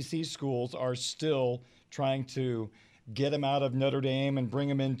SEC schools are still trying to get him out of Notre Dame and bring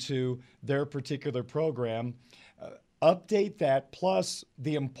him into their particular program. Update that, plus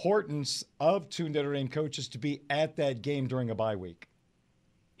the importance of two Notre Dame coaches to be at that game during a bye week.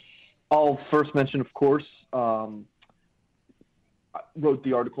 I'll first mention, of course, I wrote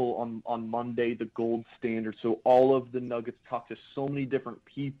the article on Monday, the gold standard. So all of the Nuggets talked to so many different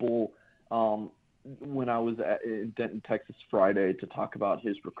people when I was in Denton, Texas Friday to talk about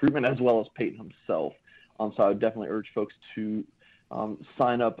his recruitment as well as Peyton himself. So I would definitely urge folks to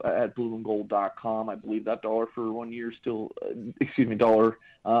sign up at blueandgold.com. I believe that $1 for 1 year $1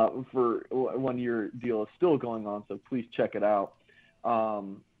 for 1 year deal is still going on, so please check it out.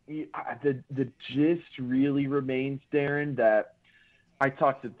 The gist really remains, Darren, that I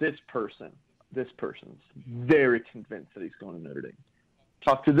talked to this person. This person's very convinced that he's going to Notre Dame.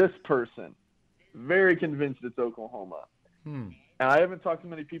 Talk to this person, very convinced it's Oklahoma. And I haven't talked to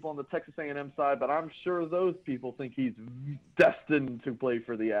many people on the Texas A&M side, but I'm sure those people think he's destined to play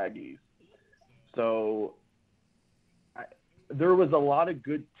for the Aggies. So there was a lot of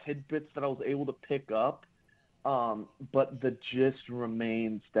good tidbits that I was able to pick up, but the gist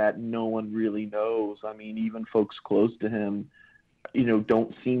remains that no one really knows. I mean, even folks close to him,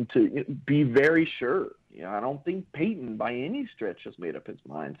 don't seem to be very sure. I don't think Peyton by any stretch has made up his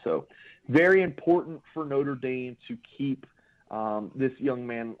mind. So very important for Notre Dame to keep this young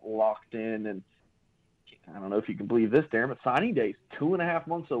man locked in. And I don't know if you can believe this, Darren, but signing day is 2.5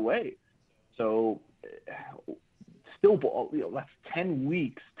 months away. So still, that's 10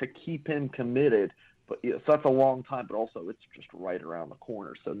 weeks to keep him committed. But so that's a long time, but also it's just right around the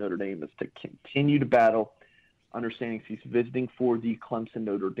corner. So Notre Dame is to continue to battle. Understanding if he's visiting for the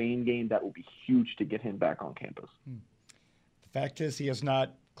Clemson-Notre Dame game, that will be huge to get him back on campus. The fact is he has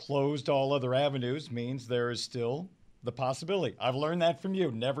not closed all other avenues, means there is still the possibility. I've learned that from you.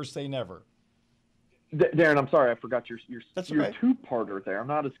 Never say never. Darren, I'm sorry, I forgot your okay. two-parter there. I'm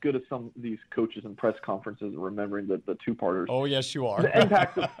not as good as some of these coaches and press conferences remembering the two-parters. Oh, yes, you are. The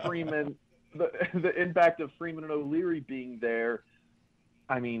impact of Freeman, the impact of Freeman and O'Leary being there.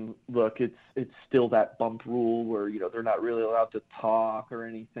 I mean, look, it's still that bump rule where, they're not really allowed to talk or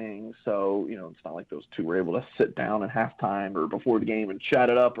anything. So, it's not like those two were able to sit down at halftime or before the game and chat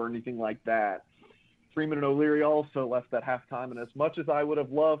it up or anything like that. Freeman and O'Leary also left at halftime, and as much as I would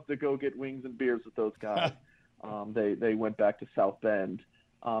have loved to go get wings and beers with those guys, they went back to South Bend,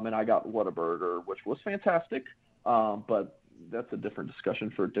 and I got Whataburger, which was fantastic, but that's a different discussion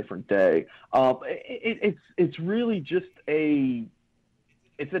for a different day. It's really just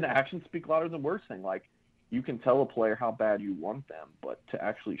it's an actions speak louder than words thing. Like, you can tell a player how bad you want them, but to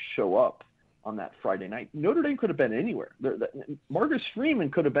actually show up on that Friday night, Notre Dame could have been anywhere. Marcus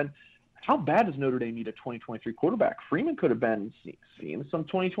Freeman could have been. How bad does Notre Dame need a 2023 quarterback? Freeman could have been seeing some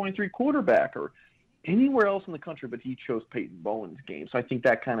 2023 quarterback or anywhere else in the country, but he chose Peyton Bowen's game. So I think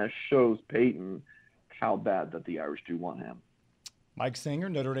that kind of shows Peyton how bad that the Irish do want him. Mike Singer,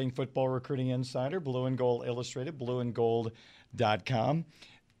 Notre Dame football recruiting insider, Blue and Gold Illustrated, blueandgold.com.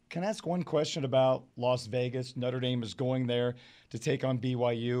 Can I ask one question about Las Vegas? Notre Dame is going there to take on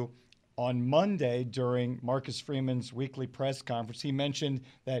BYU. On Monday, during Marcus Freeman's weekly press conference, he mentioned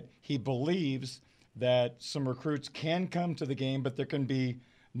that he believes that some recruits can come to the game, but there can be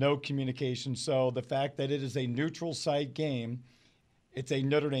no communication. So the fact that it is a neutral site game, it's a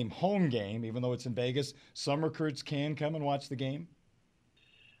Notre Dame home game, even though it's in Vegas, some recruits can come and watch the game?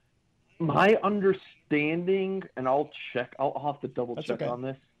 My understanding, and I'll have to double check okay. on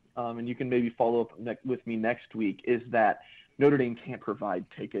this, and you can maybe follow up with me next week, is that Notre Dame can't provide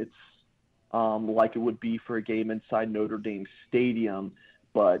tickets like it would be for a game inside Notre Dame Stadium,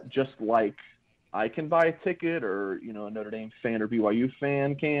 but just like I can buy a ticket, or a Notre Dame fan or BYU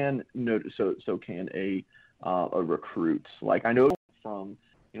fan can, so can a recruit. Like I know from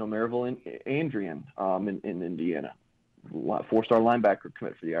Maryville Andrian in Indiana, 4-star linebacker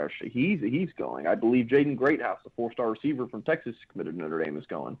commit for the Irish. He's going. I believe Jaden Greathouse, the 4-star receiver from Texas, committed to Notre Dame, is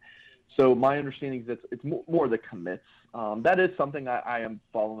going. So my understanding is that it's more the commits. That is something I am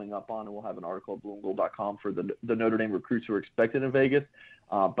following up on, and we'll have an article at blueandgold.com for the Notre Dame recruits who are expected in Vegas.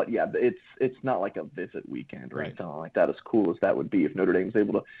 But yeah, it's not like a visit weekend or anything like that. As cool as that would be if Notre Dame was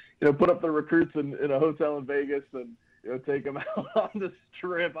able to put up the recruits in a hotel in Vegas and take them out on the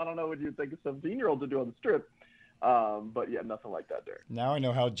strip. I don't know what you'd think a 17-year-old to do on the strip. But yeah, nothing like that, Derek. Now I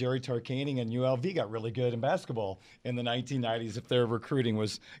know how Jerry Tarkanian and ULV got really good in basketball in the 1990s, if their recruiting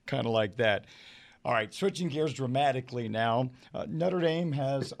was kind of like that. All right, switching gears dramatically now. Notre Dame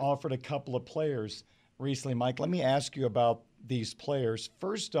has offered a couple of players recently. Mike, let me ask you about these players.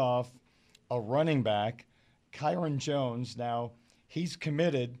 First off, a running back, Kyron Jones. Now, he's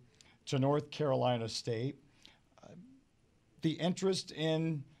committed to North Carolina State. The interest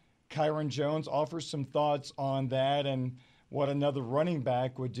in Kyron Jones, offers some thoughts on that and what another running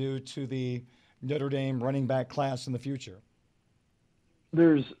back would do to the Notre Dame running back class in the future.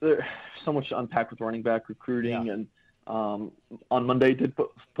 There's so much to unpack with running back recruiting, and on Monday I did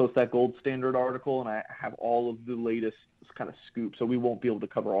post that Gold Standard article, and I have all of the latest kind of scoop. So we won't be able to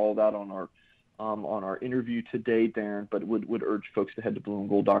cover all of that on our interview today, Darren, but would urge folks to head to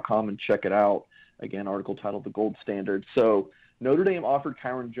blueandgold.com and check it out. Again, article titled The Gold Standard. So Notre Dame offered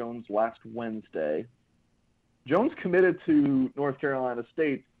Kyron Jones last Wednesday. Jones committed to North Carolina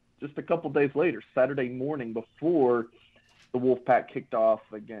State just a couple days later, Saturday morning, before the Wolfpack kicked off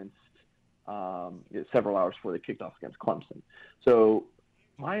against several hours before they kicked off against Clemson. So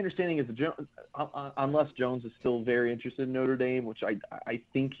my understanding is that unless Jones is still very interested in Notre Dame, which I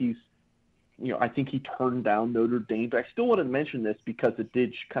think he's, I think he turned down Notre Dame. But I still want to mention this because it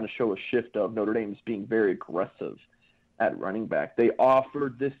did kind of show a shift of Notre Dame's being very aggressive at running back. They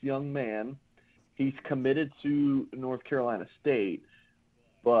offered this young man. He's committed to North Carolina State,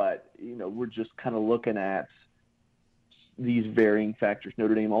 but, we're just kind of looking at these varying factors.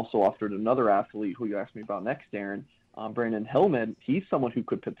 Notre Dame also offered another athlete who you asked me about next, Darren, Brandon Hillman. He's someone who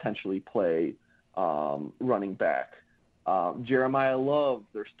could potentially play running back. Jeremiah Love,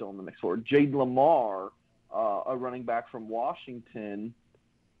 they're still in the mix for. Jade Lamar, a running back from Washington,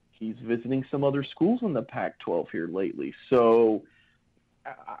 he's visiting some other schools in the Pac-12 here lately. So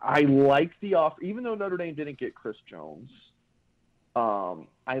I like the offer, even though Notre Dame didn't get Chris Jones.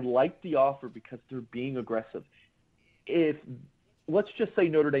 I like the offer because they're being aggressive. If let's just say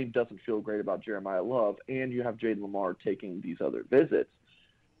Notre Dame doesn't feel great about Jeremiah Love and you have Jade Lamar taking these other visits,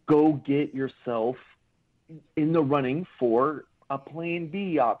 go get yourself in the running for a plan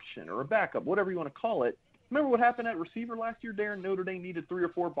B option or a backup, whatever you want to call it. Remember what happened at receiver last year, Darren? Notre Dame needed 3 or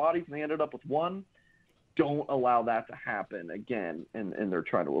 4 bodies, and they ended up with 1. Don't allow that to happen again, and they're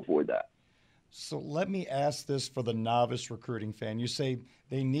trying to avoid that. So let me ask this for the novice recruiting fan. You say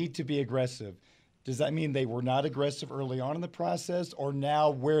they need to be aggressive. Does that mean they were not aggressive early on in the process, or now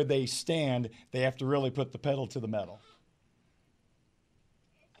where they stand, they have to really put the pedal to the metal?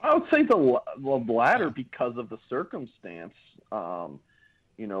 I would say the latter because of the circumstance.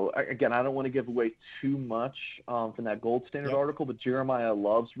 Again, I don't want to give away too much from that Gold Standard article, but Jeremiah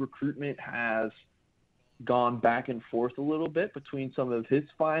Love's recruitment has gone back and forth a little bit between some of his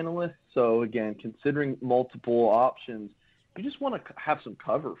finalists. So, again, considering multiple options, you just want to have some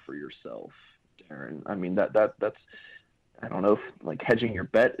cover for yourself, Darren. I mean, that's I don't know if like hedging your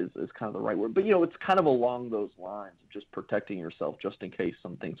bet is kind of the right word, but it's kind of along those lines of just protecting yourself just in case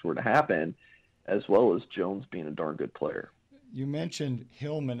some things were to happen, as well as Jones being a darn good player. You mentioned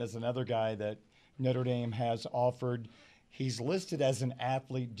Hillman as another guy that Notre Dame has offered. He's listed as an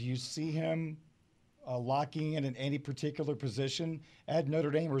athlete. Do you see him locking in any particular position at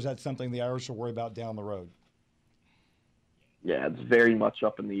Notre Dame, or is that something the Irish will worry about down the road? Yeah, it's very much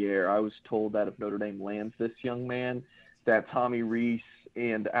up in the air. I was told that if Notre Dame lands this young man, that Tommy Rees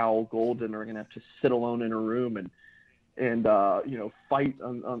and Al Golden are going to have to sit alone in a room and fight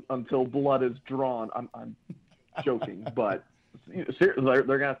until blood is drawn. I'm joking, but seriously, they're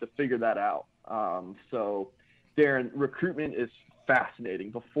going to have to figure that out. So, Darren, recruitment is fascinating.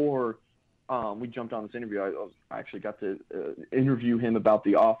 Before we jumped on this interview, I actually got to interview him about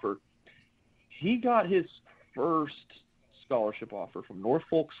the offer. He got his first scholarship offer from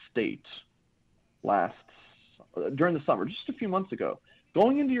Norfolk State during the summer, just a few months ago.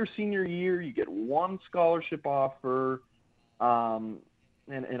 Going into your senior year, you get one scholarship offer, and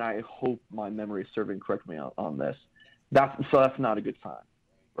I hope my memory is serving correctly on this. That's not a good sign,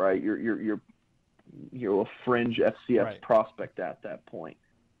 right? You're a fringe FCS prospect at that point.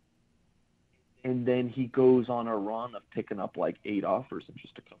 And then he goes on a run of picking up like 8 offers in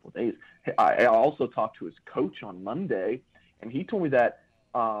just a couple of days. I also talked to his coach on Monday, and he told me that,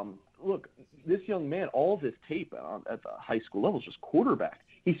 look, this young man, all of his tape at the high school level is just quarterback.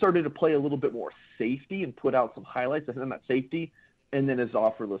 He started to play a little bit more safety and put out some highlights of him at safety, and then his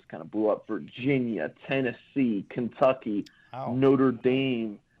offer list kind of blew up. Virginia, Tennessee, Kentucky, Notre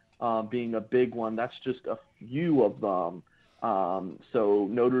Dame being a big one. That's just a few of them. So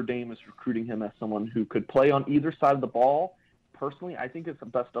Notre Dame is recruiting him as someone who could play on either side of the ball. Personally, I think it's the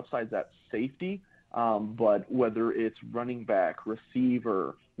best upside at safety. But whether it's running back,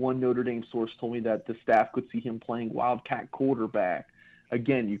 receiver, one Notre Dame source told me that the staff could see him playing Wildcat quarterback.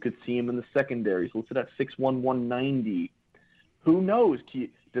 Again, you could see him in the secondary. He's listed at 6'1", 190. Who knows?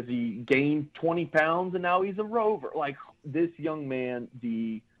 Does he gain 20 pounds and now he's a rover? Like, this young man,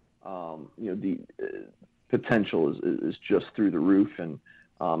 the potential is just through the roof, and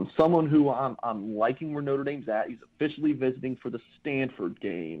someone who I'm liking where Notre Dame's at. He's officially visiting for the Stanford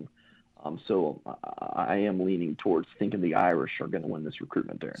game, so I am leaning towards thinking the Irish are going to win this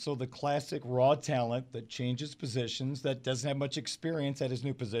recruitment there. So the classic raw talent that changes positions, that doesn't have much experience at his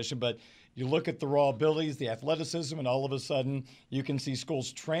new position, but you look at the raw abilities, the athleticism, and all of a sudden you can see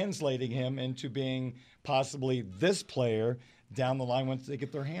schools translating him into being possibly this player down the line once they get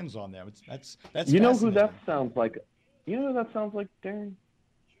their hands on them. That's you know who that sounds like? You know who that sounds like, Darren?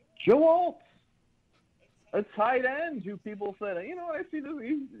 Joe Alt, a tight end who people said, I see this.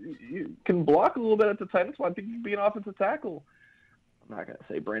 He can block a little bit at the tight end, so I think he can be an offensive tackle. I'm not going to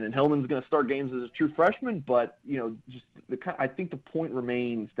say Brandon Hillman's going to start games as a true freshman, but I think the point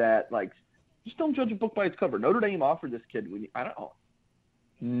remains that just don't judge a book by its cover. Notre Dame offered this kid.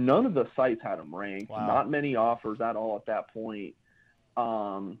 None of the sites had him ranked. Wow. Not many offers at all at that point.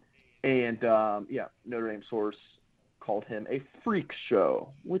 Notre Dame source called him a freak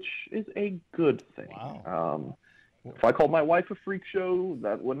show, which is a good thing. Wow. If I called my wife a freak show,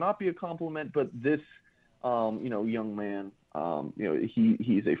 that would not be a compliment. But this, young man,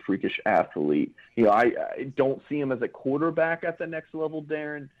 he's a freakish athlete. I don't see him as a quarterback at the next level,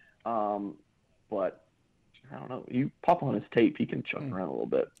 Darren. But I don't know. You pop on his tape, he can chuck around a little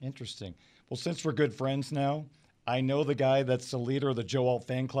bit. Interesting. Well, since we're good friends now, I know the guy that's the leader of the Joe Alt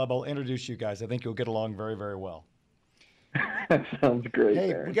fan club. I'll introduce you guys. I think you'll get along very, very well. That sounds great. Hey,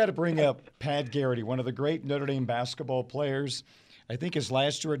 Darren. We got to bring up Pat Garrity, one of the great Notre Dame basketball players. I think his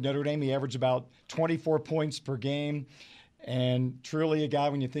last year at Notre Dame, he averaged about 24 points per game. And truly a guy,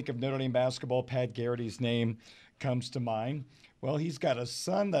 when you think of Notre Dame basketball, Pat Garrity's name comes to mind. Well, he's got a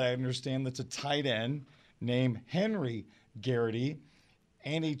son that I understand that's a tight end named Henry Garrity.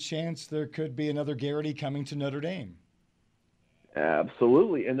 Any chance there could be another Garrity coming to Notre Dame?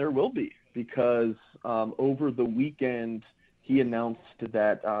 Absolutely, and there will be, because over the weekend he announced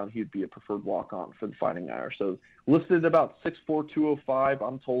that he'd be a preferred walk-on for the Fighting Irish. So listed at about 6'4", 205.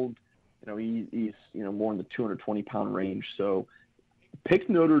 I'm told he's more in the 220-pound range. So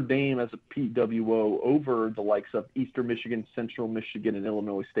picked Notre Dame as a PWO over the likes of Eastern Michigan, Central Michigan, and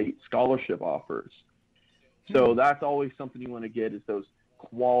Illinois State scholarship offers. So that's always something you want to get, is those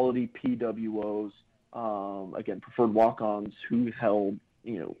quality PWOs, again, preferred walk-ons who held,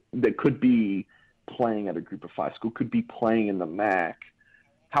 that could be playing at a Group of 5 school, could be playing in the MAC.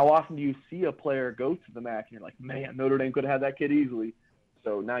 How often do you see a player go to the MAC and you're like, man, Notre Dame could have had that kid easily?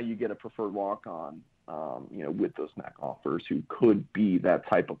 So now you get a preferred walk-on, with those MAC offers who could be that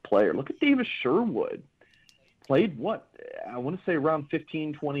type of player. Look at Davis Sherwood. Played, I want to say around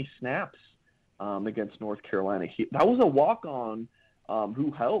 15, 20 snaps against North Carolina. That was a walk-on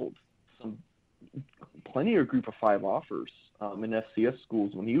who held plenty of Group of 5 offers in FCS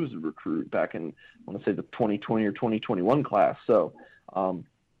schools when he was a recruit back in, I want to say, the 2020 or 2021 class. So, don't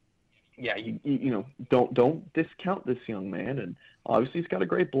discount this young man. And obviously he's got a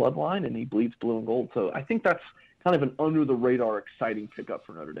great bloodline and he bleeds blue and gold. So I think that's kind of an under-the-radar exciting pickup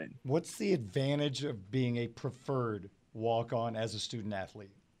for Notre Dame. What's the advantage of being a preferred walk-on as a student athlete?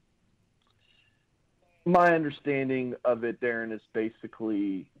 My understanding of it, Darren, is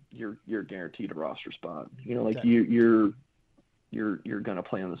basically you're guaranteed a roster spot. You're going to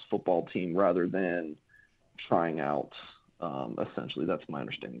play on this football team rather than trying out. Essentially, that's my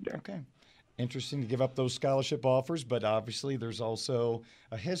understanding there. Okay. Interesting to give up those scholarship offers, but obviously there's also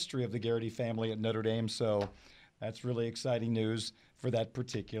a history of the Garrity family at Notre Dame. So That's really exciting news for that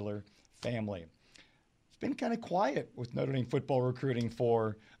particular family. It's been kind of quiet with Notre Dame football recruiting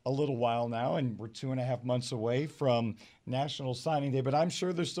for a little while now, and we're 2.5 months away from National Signing Day, but I'm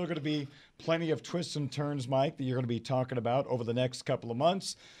sure there's still going to be plenty of twists and turns, Mike, that you're going to be talking about over the next couple of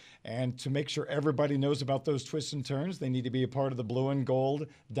months. And to make sure everybody knows about those twists and turns, they need to be a part of the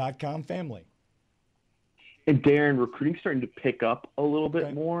blueandgold.com family. And Darren, recruiting's starting to pick up a little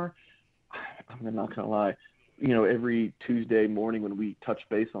bit more. I'm not going to lie. Every Tuesday morning when we touch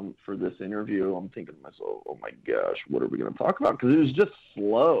base for this interview, I'm thinking to myself, oh my gosh, what are we going to talk about? Because it was just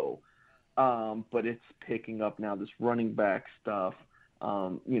slow. But it's picking up now, this running back stuff.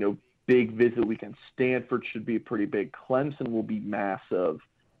 Big visit weekend. Stanford should be pretty big. Clemson will be massive.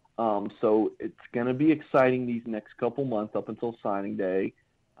 So it's going to be exciting these next couple months up until signing day.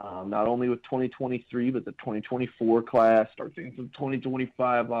 Not only with 2023, but the 2024 class, start seeing some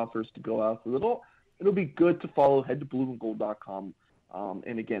 2025 offers to go out. So it'll be good to follow. Head to blueandgold.com.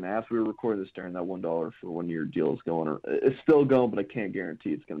 And again, as we were recording this, Darren, that $1 for 1 year deal is going. It's still going, but I can't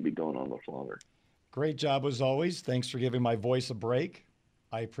guarantee it's going to be going on much longer. Great job as always. Thanks for giving my voice a break.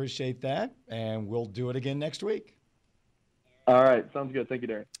 I appreciate that, and we'll do it again next week. All right, sounds good. Thank you,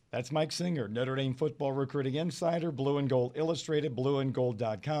 Darren. That's Mike Singer, Notre Dame football recruiting insider, Blue and Gold Illustrated,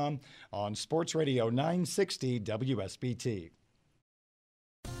 blueandgold.com on Sports Radio 960 WSBT.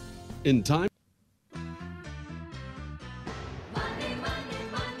 In time.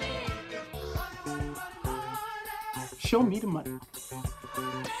 Show me the money.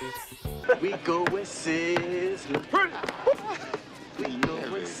 We go with Sizzler. We go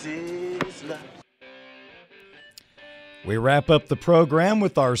with Sizzler. We wrap up the program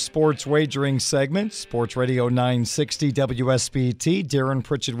with our sports wagering segment, Sports Radio 960 WSBT. Darren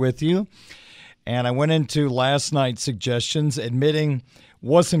Pritchett with you. And I went into last night's suggestions, admitting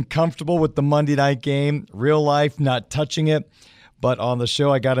wasn't comfortable with the Monday night game, real life, not touching it. But on the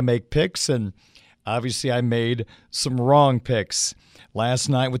show, I got to make picks, and obviously I made some wrong picks. Last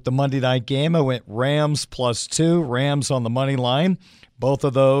night with the Monday night game, I went Rams +2, Rams on the money line. Both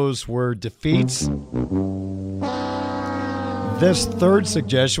of those were defeats. This third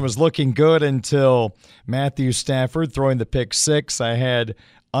suggestion was looking good until Matthew Stafford throwing the pick six. I had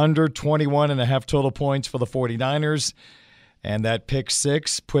under 21.5 total points for the 49ers, and that pick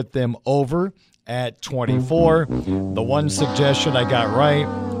six put them over at 24. The one suggestion I got right,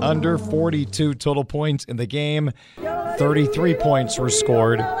 under 42 total points in the game. 33 points were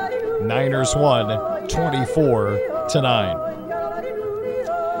scored. Niners won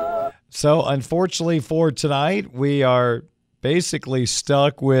 24-9. So unfortunately for tonight, we are basically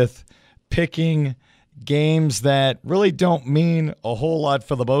stuck with picking games that really don't mean a whole lot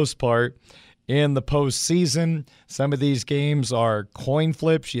for the most part in the postseason. Some of these games are coin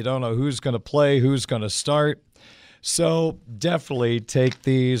flips. You don't know who's going to play, who's going to start. So definitely take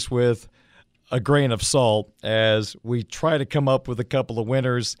these with a grain of salt as we try to come up with a couple of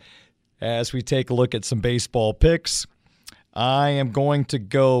winners as we take a look at some baseball picks. I am going to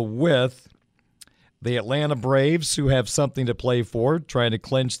go with the Atlanta Braves, who have something to play for, trying to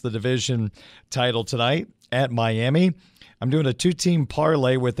clinch the division title tonight at Miami. I'm doing a two-team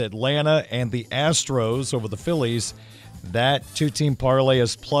parlay with Atlanta and the Astros over the Phillies. That two-team parlay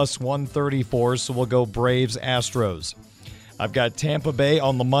is +134, so we'll go Braves-Astros. I've got Tampa Bay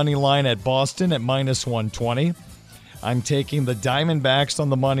on the money line at Boston at -120. I'm taking the Diamondbacks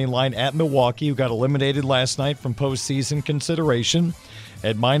on the money line at Milwaukee, who got eliminated last night from postseason consideration,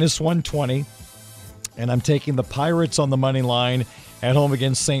 at -120. And I'm taking the Pirates on the money line at home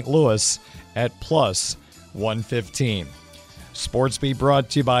against St. Louis at +115. Sports Beat brought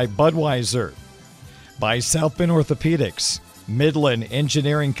to you by Budweiser, by South Bend Orthopedics, Midland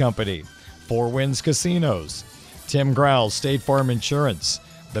Engineering Company, Four Winds Casinos, Tim Growl State Farm Insurance,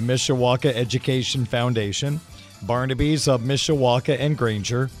 the Mishawaka Education Foundation, Barnaby's of Mishawaka and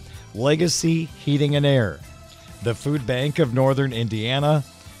Granger, Legacy Heating and Air, the Food Bank of Northern Indiana,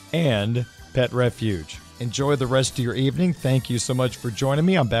 and Pet Refuge. Enjoy the rest of your evening. Thank you so much for joining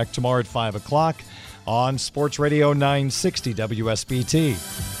me. I'm back tomorrow at 5 o'clock on Sports Radio 960 WSBT.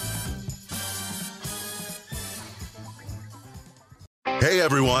 Hey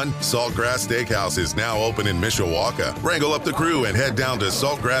everyone, Saltgrass Steakhouse is now open in Mishawaka. Wrangle up the crew and head down to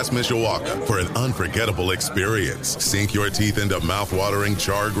Saltgrass Mishawaka for an unforgettable experience. Sink your teeth into mouth-watering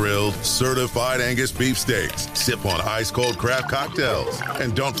char-grilled, certified Angus beef steaks. Sip on ice-cold craft cocktails.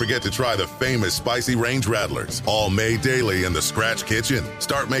 And don't forget to try the famous spicy range rattlers, all made daily in the Scratch Kitchen.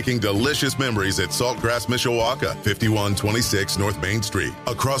 Start making delicious memories at Saltgrass Mishawaka, 5126 North Main Street,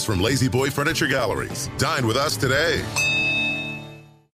 across from Lazy Boy Furniture Galleries. Dine with us today.